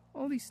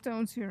 All these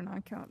stones here and I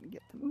can't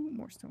get them. Ooh,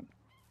 more stone.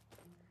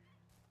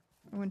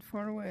 I went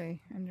far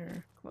away and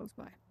they're close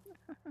by.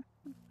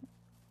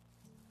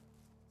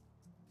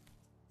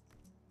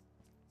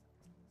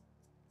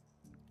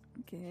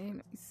 Okay, let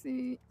me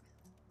see.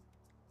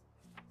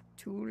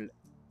 Tool,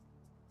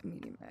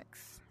 medium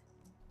X.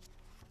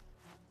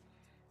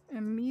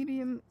 A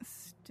medium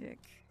stick.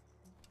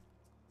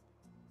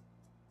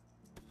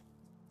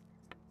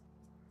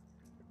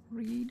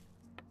 Reed,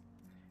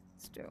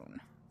 stone.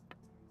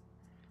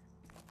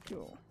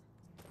 Cool.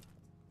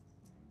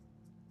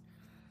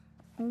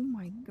 Oh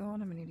my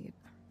god, I'm an idiot.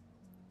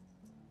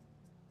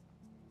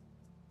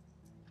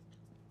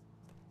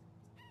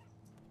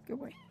 Go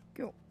away.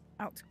 Go.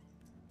 Out.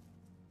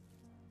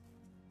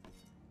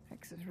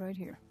 X is right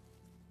here.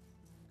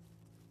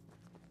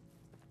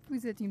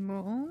 Vous êtes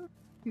immoral?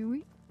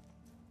 Oui.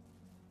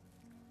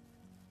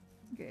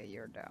 Okay,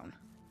 you're down.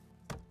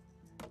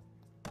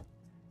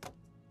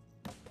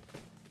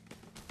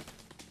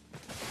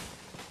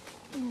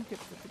 We'll get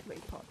to the clay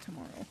pot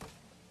tomorrow.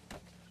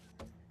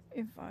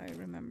 If I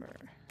remember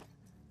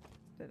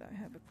that I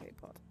have a clay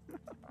pot.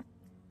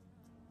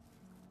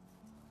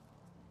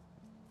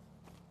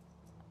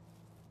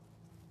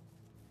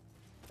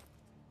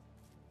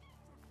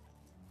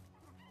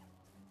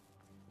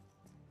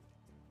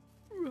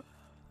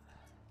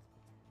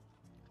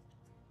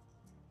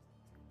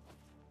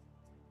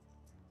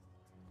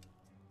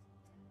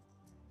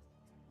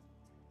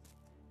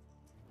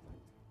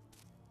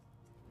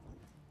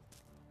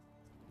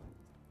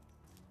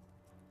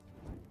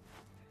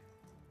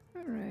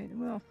 Alright,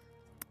 well,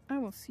 I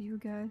will see you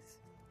guys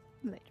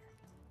later.